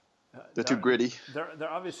they're too gritty. They're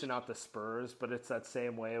obviously not the Spurs, but it's that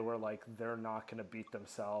same way where like they're not going to beat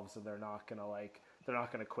themselves and they're not going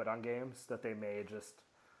to quit on games that they may just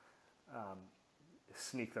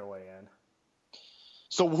sneak their way in.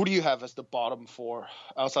 So who do you have as the bottom four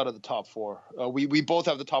outside of the top four? We both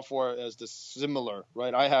have the top four as the similar,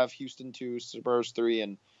 right? I have Houston 2, Spurs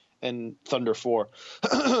 3, and Thunder 4.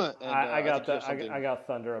 I got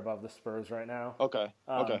Thunder above the Spurs right now. Okay.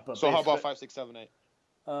 So how about 5, 6, 7, 8?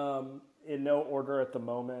 In no order at the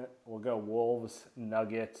moment, we'll go Wolves,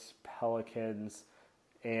 Nuggets, Pelicans,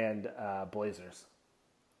 and Blazers.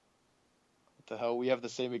 What the hell? We have the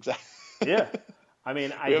same exact. Yeah. I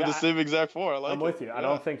mean, we have the same exact four. I'm with you. Yeah. I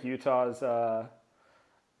don't think Utah's. I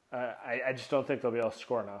just don't think they'll be able to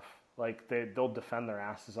score enough. Like they'll defend their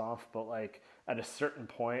asses off, but like at a certain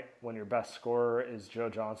point, when your best scorer is Joe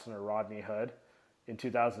Johnson or Rodney Hood, in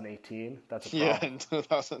 2018, that's a problem. Yeah, in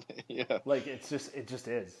 2008, yeah. Like it just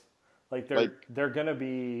is. Like they're gonna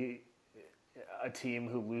be a team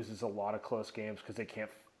who loses a lot of close games because they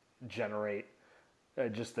can't generate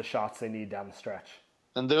just the shots they need down the stretch.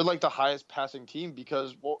 And they're like the highest passing team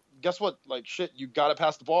because, well, guess what? Like shit, you got to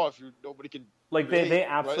pass the ball if nobody can. Like they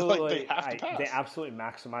absolutely, right? Like, they have to pass. They absolutely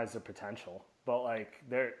maximize their potential, but like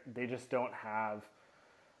they just don't have.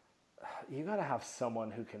 You got to have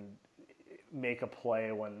someone who can make a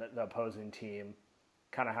play when the opposing team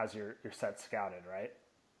kind of has your set scouted, right?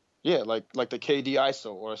 Yeah, like the KD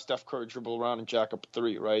ISO or a Steph Curry dribble around and jack up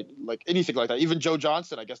 3, right? Like anything like that. Even Joe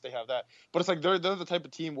Johnson, I guess they have that. But it's like they're the type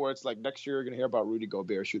of team where it's like next year you're going to hear about Rudy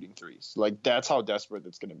Gobert shooting threes. Like that's how desperate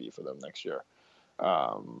it's going to be for them next year.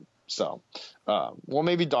 Well,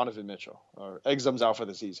 maybe Donovan Mitchell or Exum's out for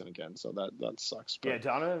the season again, so that sucks. But, yeah,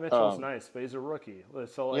 Donovan Mitchell's nice, but he's a rookie.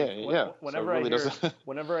 So like,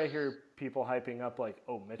 whenever I hear people hyping up like,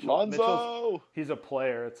 oh, Mitchell's he's a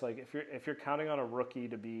player. It's like if you're counting on a rookie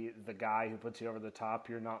to be the guy who puts you over the top,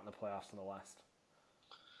 you're not in the playoffs in the West.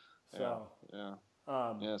 So yeah.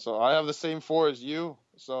 So I have the same 4 as you.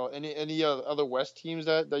 So any other West teams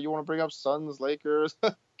that you want to bring up? Suns, Lakers,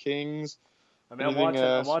 Kings. I mean, I'm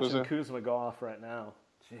watching Kuzma go off right now.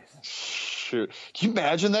 Jeez. Shoot, can you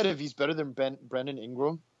imagine that if he's better than Brandon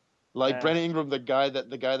Ingram? Like Brandon Ingram, the guy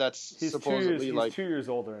that's he's supposedly he's 2 years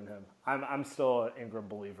older than him. I'm still an Ingram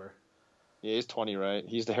believer. Yeah, he's 20, right?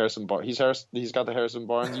 He's the Harrison Barnes. He's got the Harrison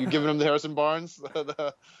Barnes. You giving him the Harrison Barnes?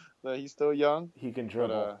 He's still young. He can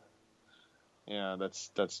dribble. Yeah,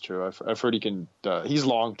 that's true. I've heard he can. He's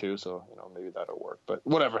long too, so maybe that'll work. But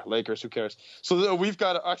whatever, Lakers, who cares? So we've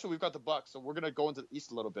got the Bucks. So we're gonna go into the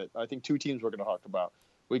East a little bit. I think 2 teams we're gonna talk about.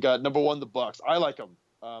 We got number 1, the Bucks. I like them.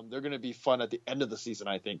 They're gonna be fun at the end of the season,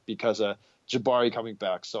 I think, because Jabari coming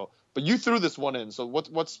back. So, but you threw this one in. So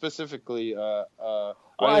what specifically? I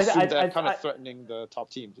assume that kind of threatening the top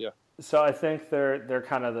teams. Yeah. So I think they're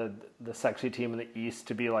kind of the sexy team in the East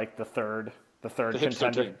to be like the third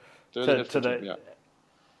contender.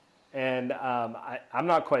 And I'm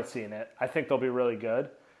not quite seeing it. I think they'll be really good,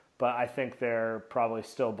 but I think they're probably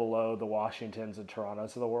still below the Washingtons and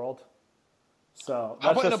Torontos of the world. So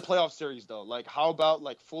how about in a playoff series though? Like how about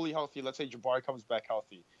like fully healthy? Let's say Jabari comes back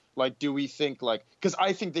healthy. Like do we think like because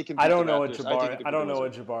I think they can. I don't know what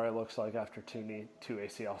Jabari looks like after 2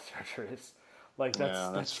 ACL surgeries. Like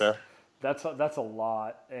that's fair. That's a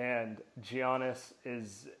lot, and Giannis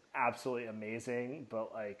is absolutely amazing,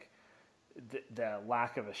 but like. The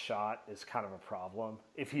lack of a shot is kind of a problem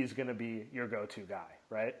if he's going to be your go-to guy,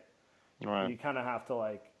 right? Right. You kind of have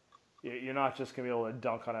to you're not just going to be able to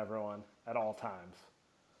dunk on everyone at all times.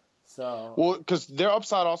 So well, because their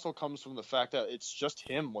upside also comes from the fact that it's just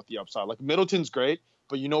him with the upside. Like Middleton's great,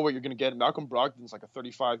 but you know what you're going to get. Malcolm Brogdon's like a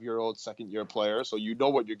 35-year-old second-year player, so you know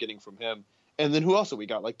what you're getting from him. And then who else have we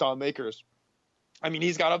got? Like Don Makers. I mean,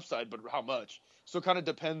 he's got upside, but how much? So it kind of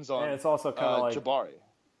depends on. And it's also kind of like Jabari.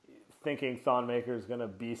 Thinking Thon Maker is going to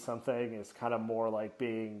be something is kind of more like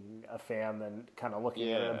being a fan than kind of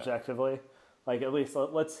looking at it objectively. Like at least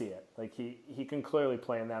let's see it. Like he can clearly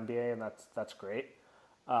play in the NBA, and that's great.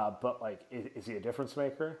 But like, is he a difference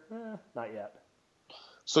maker? Not yet.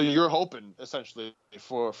 So you're hoping essentially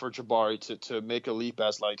for Jabari to make a leap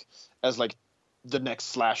as the next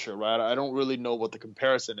slasher, right? I don't really know what the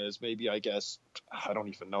comparison is. Maybe, I guess, I don't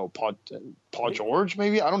even know. Paul George,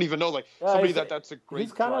 maybe? I don't even know. Like, somebody that's a great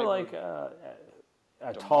He's kind of like a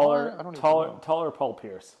taller Paul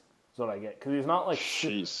Pierce is what I get. Because he's not like,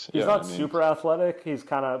 super athletic. He's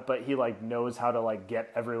kind of, but he like knows how to like get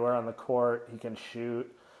everywhere on the court. He can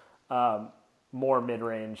shoot more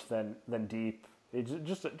mid-range than deep. He's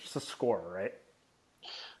just a scorer, right?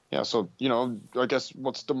 Yeah, so, I guess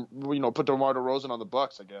put DeMar DeRozan on the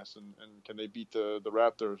Bucks, I guess, and can they beat the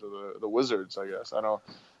Raptors or the Wizards, I guess. I don't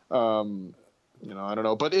I don't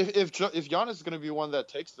know. But if Giannis is going to be one that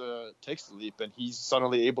takes the leap and he's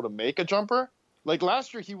suddenly able to make a jumper, like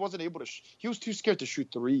last year he wasn't able to he was too scared to shoot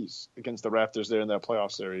threes against the Raptors there in that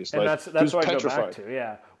playoff series. And that's what I go back to,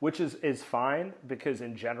 yeah, which is fine because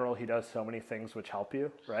in general he does so many things which help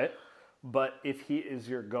you, right? But if he is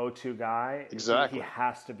your go-to guy, exactly, he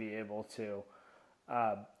has to be able to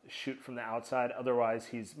shoot from the outside. Otherwise,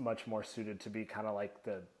 he's much more suited to be kind of like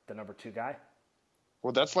the number 2 guy.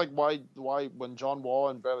 Well, that's like why when John Wall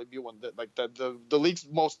and Bradley Beal, the league's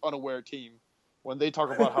most unaware team, when they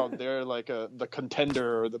talk about how they're like the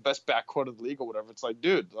contender or the best backcourt of the league or whatever, it's like,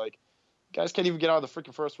 dude, like guys can't even get out of the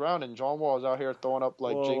freaking first round, and John Wall is out here throwing up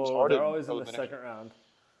like James Harden. They're always in the second round.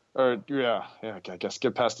 Or I guess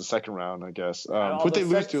get past the second round. I guess who'd they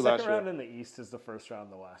lose to last year? Second round in the East is the first round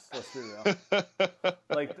in the West. Let's be real.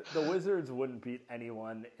 Like the Wizards wouldn't beat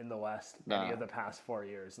anyone in the West any of the past 4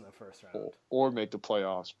 years in the first round, or make the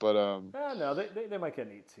playoffs. But no, they might get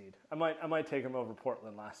an 8 seed. I might take them over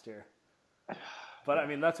Portland last year. But I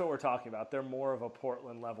mean, that's what we're talking about. They're more of a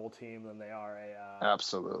Portland level team than they are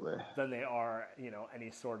absolutely than they are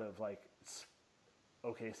any sort of like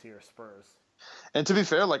OKC or Spurs. And to be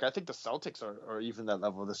fair, like I think the Celtics are even that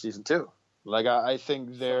level this season too. Like I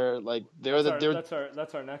think they're that's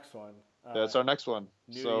our next one. That's our next one.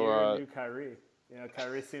 New year, new Kyrie.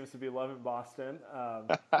 Kyrie seems to be loving Boston.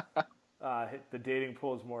 The dating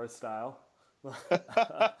pool is more his style.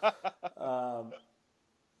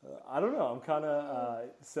 I don't know. I'm kind of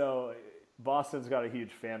so Boston's got a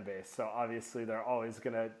huge fan base, so obviously there's always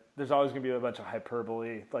gonna be a bunch of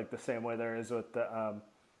hyperbole, like the same way there is with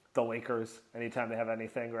the Lakers anytime they have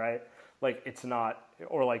anything, right? Like it's not,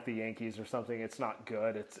 or like the Yankees or something, it's not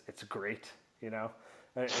good, it's great,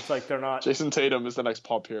 It's like they're not. Jason Tatum is the next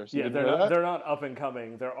Paul Pierce. Yeah, they're not up and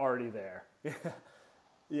coming, they're already there.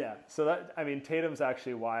 Yeah, so Tatum's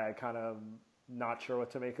actually why I kind of not sure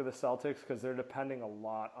what to make of the Celtics, because they're depending a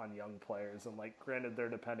lot on young players, and like granted they're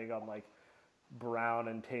depending on like Brown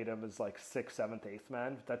and Tatum as like 6th, 7th, 8th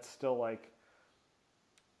men. That's still like,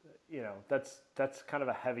 that's kind of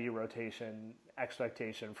a heavy rotation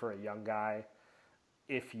expectation for a young guy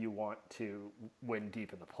if you want to win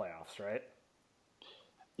deep in the playoffs, right?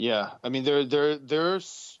 Yeah, I mean,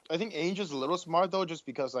 there's I think Ainge is a little smart though, just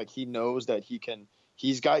because like he knows that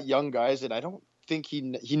he's got young guys, and I don't think he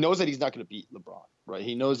knows that he's not going to beat LeBron, right?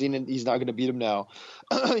 He knows he's not going to beat him now.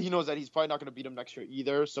 He knows that he's probably not going to beat him next year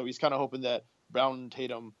either, so he's kind of hoping that Brown and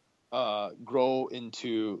Tatum grow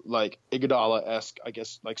into like Iguodala-esque, I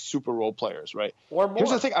guess, like super role players, right? Or more. Here's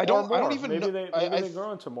the thing: I don't even maybe know. They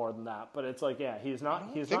grow into more than that, but it's like, yeah, he's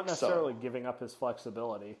not necessarily giving up his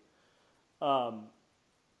flexibility.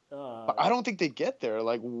 But I don't think they get there.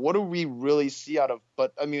 Like, what do we really see out of?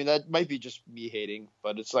 But I mean, that might be just me hating.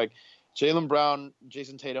 But it's like Jaylen Brown,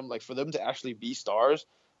 Jason Tatum, like for them to actually be stars,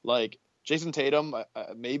 like Jason Tatum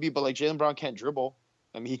maybe, but like Jaylen Brown can't dribble.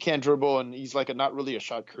 I mean, he can't dribble, and he's like not really a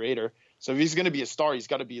shot creator. So if he's going to be a star, he's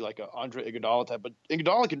got to be like a Andre Iguodala type. But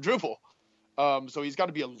Iguodala can dribble, so he's got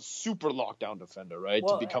to be a super lockdown defender, right,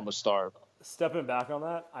 to become a star. Stepping back on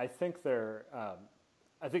that, I think I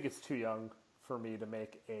think it's too young for me to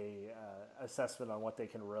make a assessment on what they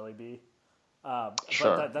can really be.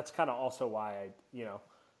 Sure. But that's kind of also why I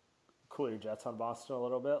cool your jets on Boston a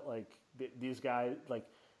little bit. Like these guys, like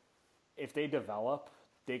if they develop,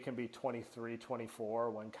 they can be 23,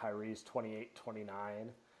 24 when Kyrie's 28,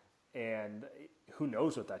 29. And who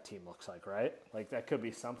knows what that team looks like, right? Like that could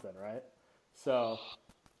be something, right? So,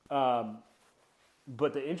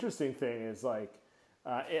 but the interesting thing is like,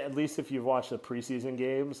 at least if you've watched the preseason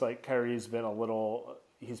games, like Kyrie's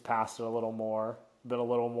he's passed it a little more, been a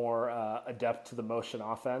little more adept to the motion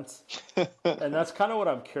offense. And that's kind of what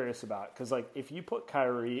I'm curious about. Because like if you put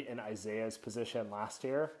Kyrie in Isaiah's position last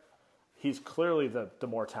year, he's clearly the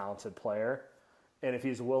more talented player. And if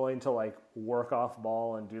he's willing to like work off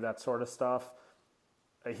ball and do that sort of stuff,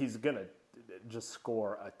 he's going to just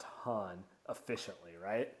score a ton efficiently,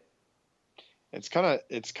 right? It's kind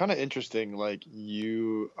of interesting. Like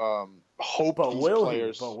you hope but these will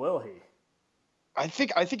players. But will he? I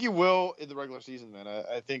think he will in the regular season, man.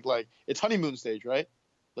 I think like it's honeymoon stage, right?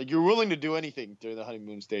 Like you're willing to do anything during the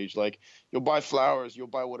honeymoon stage. Like you'll buy flowers, you'll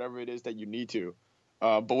buy whatever it is that you need to.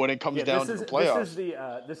 But when it comes down to the playoffs,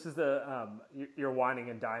 this is the you're whining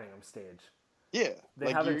and dining them stage. Yeah,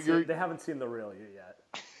 they haven't seen the real you yet.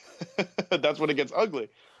 That's when it gets ugly.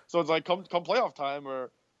 So it's like come playoff time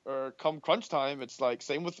or come crunch time, it's like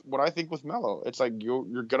same with what I think with Melo. It's like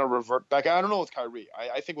you're gonna revert back. I don't know with Kyrie.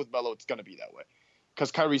 I think with Melo it's gonna be that way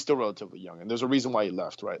because Kyrie's still relatively young, and there's a reason why he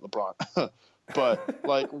left, right? LeBron. But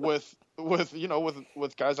like with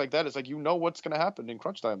guys like that, it's like what's gonna happen in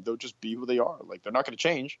crunch time. They'll just be who they are. Like they're not gonna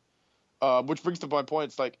change. Which brings to my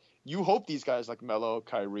point. It's like you hope these guys like Melo,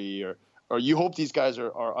 Kyrie, or you hope these guys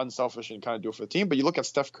are unselfish and kind of do it for the team. But you look at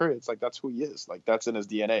Steph Curry, it's like that's who he is. Like that's in his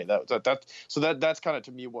DNA. That's kind of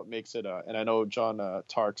to me what makes it. And I know John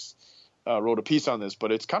Tarks wrote a piece on this,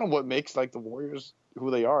 but it's kind of what makes like the Warriors who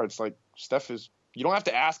they are. It's like Steph is. You don't have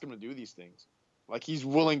to ask him to do these things. Like he's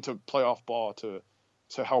willing to play off ball to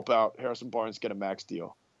help out Harrison Barnes get a max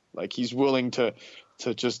deal. Like he's willing to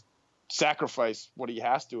just sacrifice what he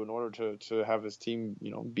has to in order to have his team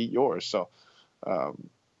beat yours. So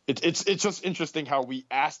it's just interesting how we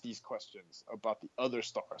ask these questions about the other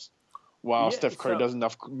stars while Steph Curry doesn't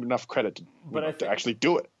enough credit to actually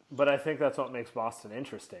do it. But I think that's what makes Boston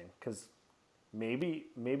interesting because maybe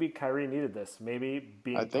Kyrie needed this. Maybe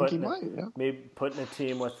maybe putting a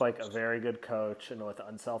team with like a very good coach and with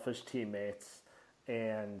unselfish teammates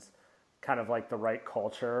and kind of like the right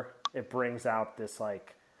culture, it brings out this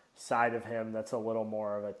like side of him that's a little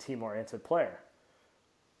more of a team-oriented player.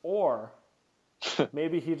 Or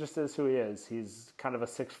maybe he just is who he is. He's kind of a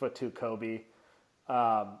 6'2" Kobe,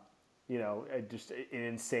 just an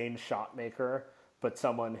insane shot maker, but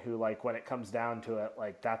someone who like when it comes down to it,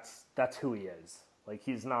 like that's who he is. Like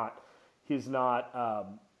he's not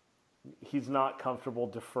comfortable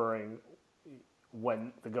deferring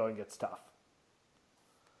when the going gets tough.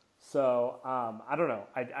 So I don't know.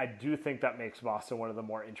 I do think that makes Boston one of the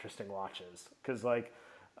more interesting watches because like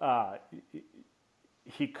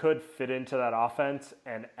he could fit into that offense,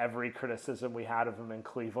 and every criticism we had of him in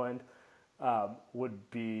Cleveland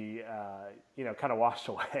would be kind of washed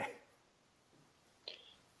away.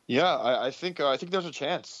 Yeah, I think there's a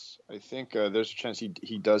chance. I think there's a chance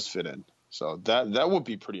he does fit in. So that would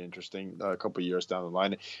be pretty interesting a couple of years down the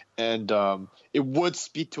line. And it would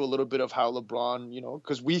speak to a little bit of how LeBron,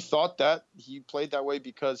 because we thought that he played that way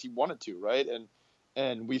because he wanted to, right?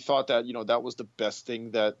 And we thought that, that was the best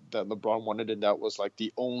thing that LeBron wanted, and that was like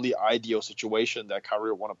the only ideal situation that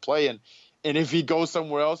Kyrie would want to play in. And if he goes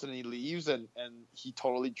somewhere else and he leaves and he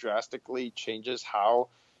totally drastically changes how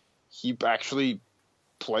he actually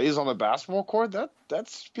plays on the basketball court, that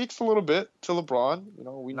speaks a little bit to LeBron.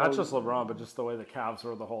 Not just LeBron, but just the way the Cavs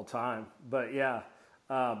were the whole time. But yeah,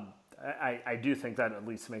 I do think that at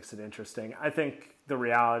least makes it interesting. I think the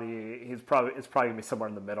reality it's probably gonna be somewhere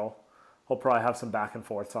in the middle. He'll probably have some back and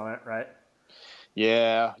forths on it, right?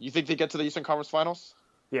 Yeah. You think they get to the Eastern Conference Finals?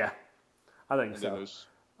 Yeah, I think so.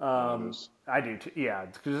 I do too. Yeah,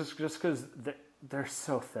 just because they're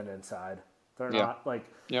so thin inside. They're not like...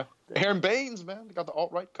 Yeah. Aaron Baines, man. They got the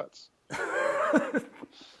alt-right cuts.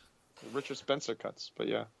 Richard Spencer cuts, but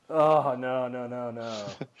yeah. Oh, no.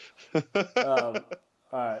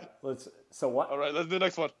 All right, let's do the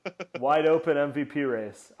next one. Wide open MVP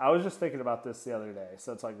race. I was just thinking about this the other day.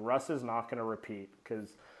 So it's like Russ is not going to repeat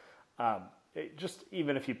because just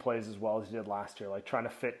even if he plays as well as he did last year, like trying to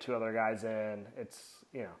fit two other guys in, it's,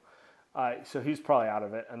 so he's probably out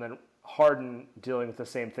of it. And then Harden dealing with the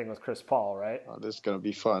same thing with Chris Paul, right? Oh, this is going to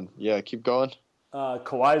be fun. Yeah, keep going.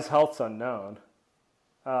 Kawhi's health's unknown.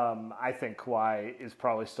 I think Kawhi is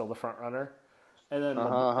probably still the front runner. And then,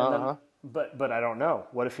 but I don't know.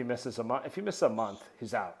 What if he misses a month? If he misses a month,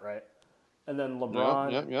 he's out, right? And then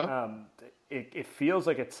LeBron, it feels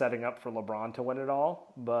like it's setting up for LeBron to win it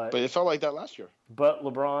all, but it felt like that last year. But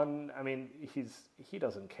LeBron, I mean, he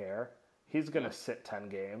doesn't care. He's going to sit 10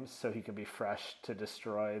 games so he can be fresh to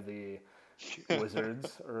destroy the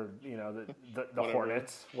Wizards or, the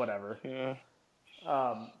Hornets, whatever. Yeah.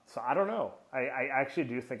 So I don't know. I actually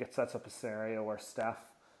do think it sets up a scenario where Steph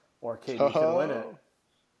or KD can win it.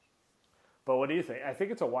 But what do you think? I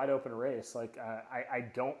think it's a wide open race. Like I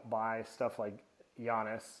don't buy stuff like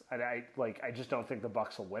Giannis. I just don't think the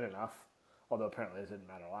Bucks will win enough. Although apparently it didn't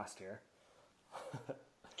matter last year.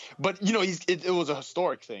 But it was a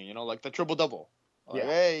historic thing, like the triple double. Like,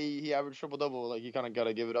 hey, he averaged triple double. Like you kind of got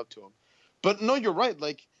to give it up to him. But no, you're right.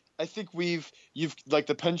 Like I think you've like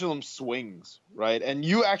the pendulum swings, right? And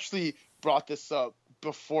you actually brought this up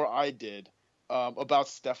before I did. about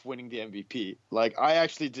Steph winning the MVP. Like, I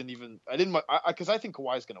actually because I think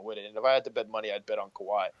Kawhi's going to win it. And if I had to bet money, I'd bet on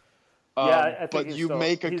Kawhi. I think but you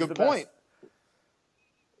make a good point.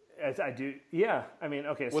 I do. Yeah. I mean,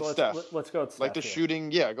 okay. So let's go with Steph. Like the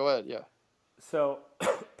shooting. Yeah, go ahead. Yeah. So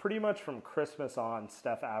pretty much from Christmas on,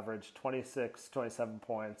 Steph averaged 26, 27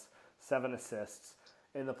 points, 7 assists.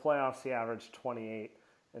 In the playoffs, he averaged 28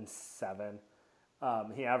 and 7.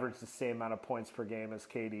 He averaged the same amount of points per game as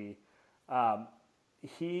KD.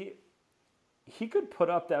 He could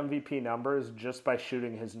put up the MVP numbers just by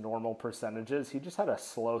shooting his normal percentages. He just had a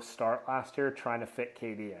slow start last year trying to fit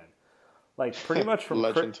KD in. Like, pretty much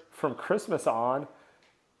from Christmas on,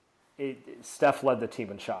 Steph led the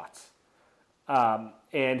team in shots.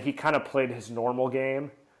 And he kind of played his normal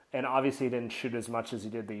game. And obviously he didn't shoot as much as he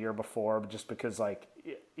did the year before, but just because, like,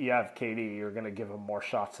 you have KD, you're going to give him more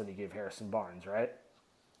shots than you gave Harrison Barnes, right?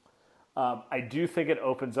 I do think it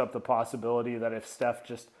opens up the possibility that if Steph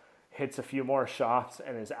just hits a few more shots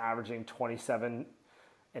and is averaging 27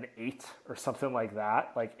 and 8 or something like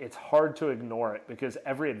that, like, it's hard to ignore it because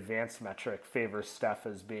every advanced metric favors Steph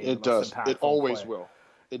as being the most impactful It always player. will.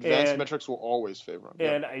 Advanced metrics will always favor him.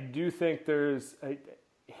 And I do think there's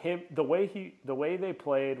the way they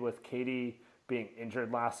played with KD being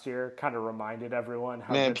injured last year kind of reminded everyone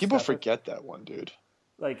how. Man, people forget that one, dude.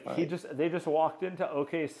 Like, they just walked into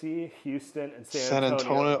OKC, Houston, and San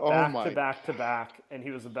Antonio back to back, and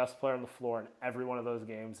he was the best player on the floor in every one of those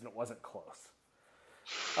games, and it wasn't close.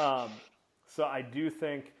 So I do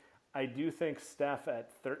think Steph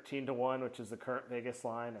at 13-1, which is the current Vegas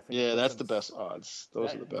line. I think that's the best odds.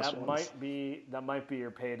 Those are the best ones. That might be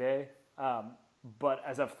your payday. But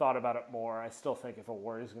as I've thought about it more, I still think if a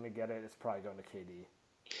Warrior's going to get it, it's probably going to KD.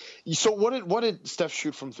 So what did Steph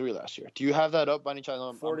shoot from 3 last year? Do you have that up by any chance?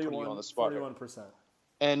 I'm putting you on the spot. 41%.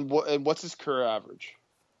 And what's his career average?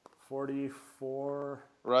 44.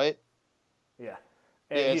 Right? Yeah.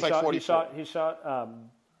 And it's like 44. He shot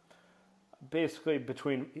basically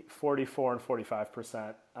between 44 and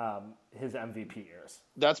 45% his MVP years.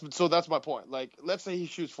 That's my point. Like, let's say he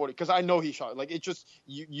shoots 40, because I know he shot. Like, it just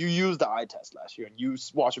you used the eye test last year and you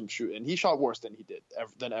watch him shoot, and he shot worse than he did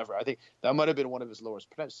ever. I think that might have been one of his lowest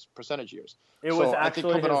percentage years. It was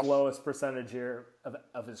actually his lowest percentage year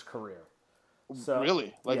of his career. So,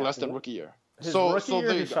 really, less than rookie year. His rookie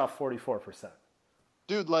year he shot 44%.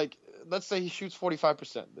 Dude, like, let's say he shoots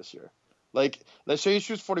 45% this year. Like, let's say he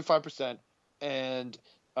shoots 45%. And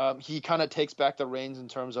he kind of takes back the reins in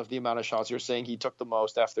terms of the amount of shots. You're saying he took the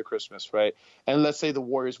most after Christmas, right? And let's say the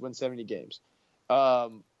Warriors win 70 games. I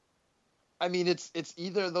mean, it's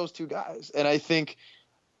either of those two guys. And I think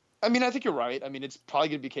you're right. I mean, it's probably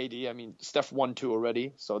going to be KD. I mean, Steph won 2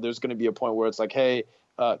 already. So there's going to be a point where it's like, hey,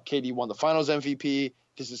 KD won the finals MVP.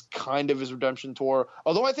 This is kind of his redemption tour.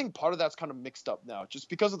 Although I think part of that's kind of mixed up now just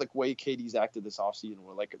because of the way KD's acted this offseason.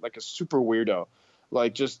 We're like a super weirdo.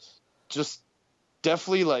 Like, just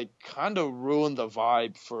definitely, like, kind of ruined the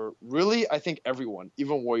vibe for really, I think, everyone,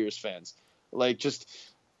 even Warriors fans. Like, just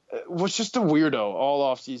was just a weirdo all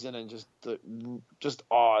off season and just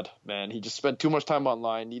odd, man. He just spent too much time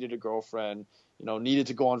online, needed a girlfriend, needed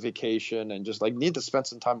to go on vacation, and just, like, needed to spend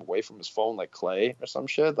some time away from his phone, like Clay or some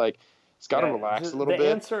shit. Like, he's got to relax a little bit.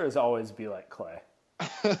 The answer is always be like Clay.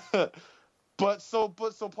 But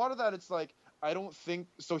part of that, it's like, I don't think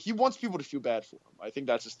so. He wants people to feel bad for him. I think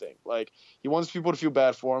that's his thing. Like, he wants people to feel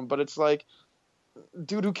bad for him, but it's like,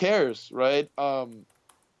 dude, who cares, right?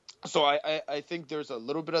 So I think there's a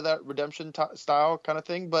little bit of that redemption style kind of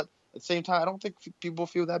thing, but at the same time, I don't think people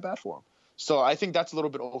feel that bad for him. So I think that's a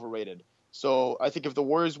little bit overrated. So I think if the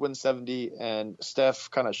Warriors win 70 and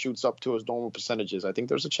Steph kind of shoots up to his normal percentages, I think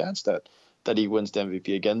there's a chance that he wins the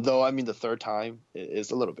MVP again. Though, I mean, the third time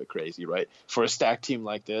is a little bit crazy, right? For a stacked team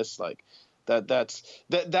like this, like. That's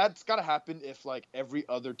got to happen if, like, every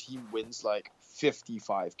other team wins like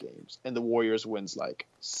 55 games and the Warriors wins like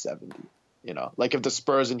 70. Like if the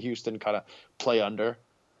Spurs in Houston kind of play under,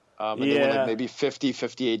 and they win like maybe 50,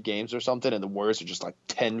 58 games or something, and the Warriors are just like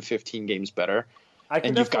 10, 15 games better.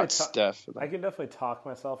 And you've got Steph. I can definitely talk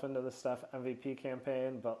myself into the Steph MVP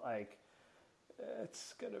campaign, but, like,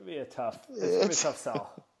 it's gonna be a tough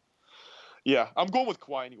sell. Yeah, I'm going with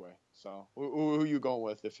Kawhi anyway. So who are you going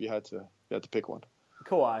with if you had to pick one?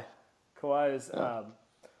 Kawhi is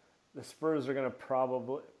the Spurs are going to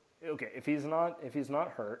probably if he's not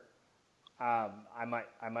hurt, I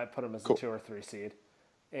might put him as a 2 or 3 seed,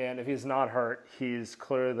 and if he's not hurt, he's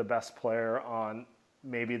clearly the best player on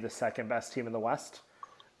maybe the second best team in the West,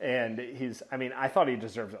 and I thought he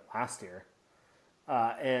deserved it last year,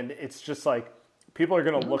 and it's just like people are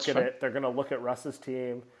going to look at it. They're going to look at Russ's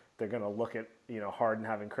team. They're going to look at, Harden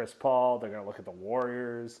having Chris Paul. They're going to look at the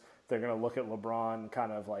Warriors. They're going to look at LeBron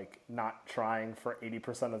kind of like not trying for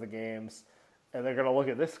 80% of the games. And they're going to look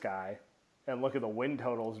at this guy and look at the win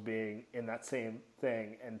totals being in that same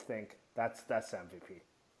thing and think that's MVP.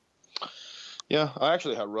 Yeah, I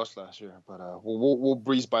actually had Russ last year, but we'll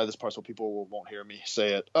breeze by this part so people won't hear me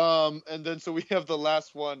say it. And then so we have the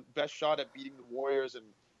last one, best shot at beating the Warriors, and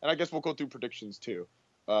I guess we'll go through predictions too.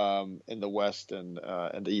 In the West and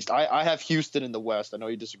the East. I have Houston in the West. I know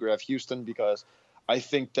you disagree. I have Houston because I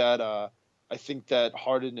think that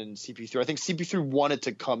Harden and CP3. I think CP3 wanted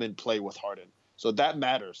to come and play with Harden, so that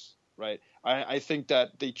matters, right? I think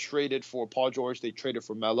that they traded for Paul George. They traded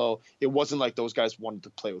for Melo. It wasn't like those guys wanted to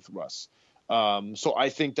play with Russ. So I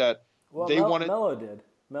think that they wanted. Melo did.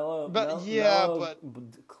 Melo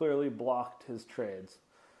clearly blocked his trades.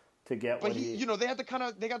 To get but they had to kind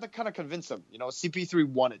of convince him. CP3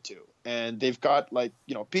 wanted to, and they've got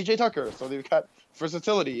PJ Tucker, so they've got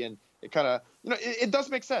versatility, and it kind of it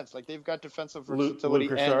does make sense. Like they've got defensive versatility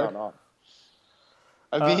and on.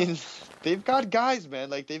 I mean, they've got guys,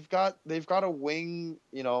 man. Like they've got a wing,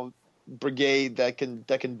 brigade that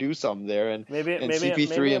can do something there. And maybe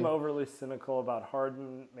CP3 I'm overly cynical about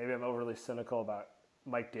Harden. Maybe I'm overly cynical about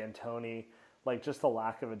Mike D'Antoni. Like just the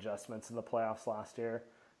lack of adjustments in the playoffs last year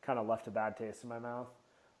kind of left a bad taste in my mouth.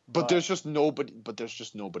 But there's just nobody. But there's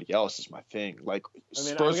just nobody else. Is my thing. Like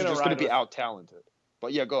Spurs are just going to be out talented.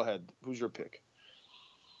 But yeah, go ahead. Who's your pick?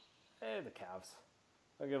 Hey, the Cavs.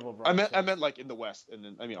 I'll give LeBron. I meant like in the West, and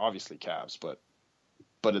then obviously Cavs, but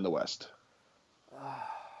in the West.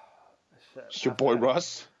 It's your boy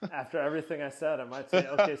Russ. After everything I said, I might say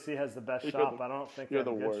OKC has the best shot, but I don't think they have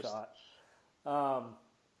a good shot.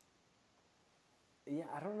 Yeah,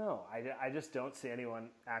 I don't know. I just don't see anyone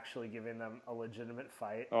actually giving them a legitimate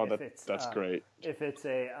fight. Oh, that's great. If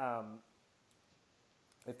they're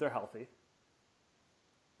healthy.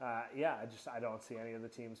 I don't see any of the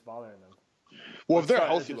teams bothering them. Well, if they're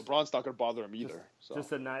healthy, LeBron's not going to bother them either.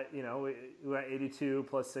 Just a night, we got 82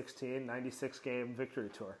 plus 16, 96 game victory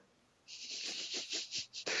tour.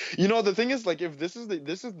 The thing is, like, if this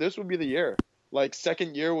would be the year, like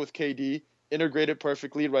second year with KD. Integrated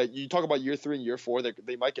perfectly, right? You talk about year 3 and year 4,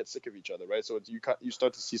 they might get sick of each other, right? So you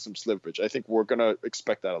start to see some slippage. I think we're gonna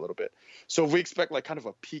expect that a little bit. So if we expect like kind of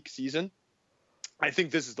a peak season, I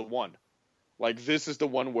think this is the one. Like this is the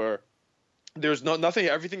one where there's nothing.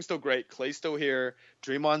 Everything's still great. Klay's still here.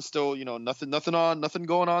 Draymond's still, nothing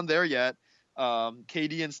going on there yet.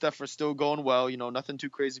 KD and Steph are still going well, nothing too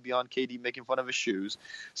crazy beyond KD making fun of his shoes.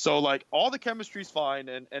 So like all the chemistry's fine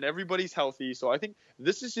and everybody's healthy. So I think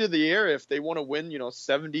this is the year if they want to win,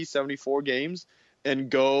 70, 74 games and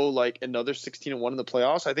go like another 16-1 in the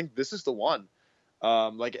playoffs. I think this is the one.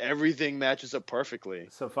 Like everything matches up perfectly.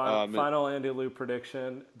 So final Andy Lou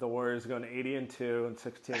prediction, the Warriors going 80-2 and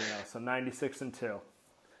 16-0, so 96-2.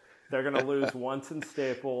 They're going to lose once in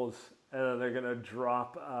Staples and then they're going to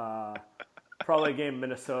drop probably a game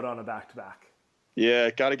Minnesota on a back-to-back.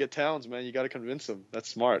 Yeah, got to get Towns, man. You got to convince them. That's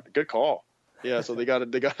smart. Good call. Yeah, so they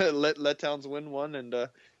got to let Towns win one and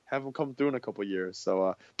have them come through in a couple of years.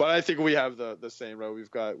 So, but I think we have the same, right?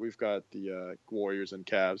 We've got the Warriors and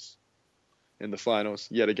Cavs in the finals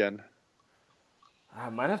yet again.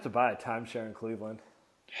 I might have to buy a timeshare in Cleveland.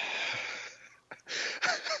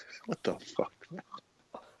 What the fuck?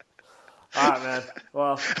 All right, man.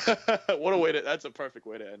 Well, that's a perfect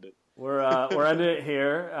way to end it. We're ending it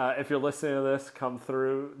here. If you're listening to this, come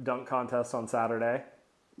through dunk contest on Saturday.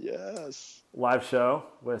 Yes. Live show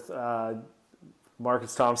with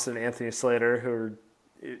Marcus Thompson and Anthony Slater, who are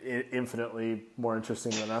infinitely more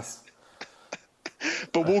interesting than us.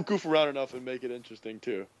 But we'll goof around enough and make it interesting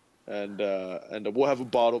too. And we'll have a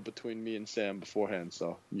bottle between me and Sam beforehand.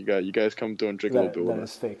 So you guys come through and drink a little bit with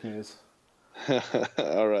us. That is fake news.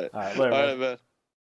 All right. All right, later, All right, man.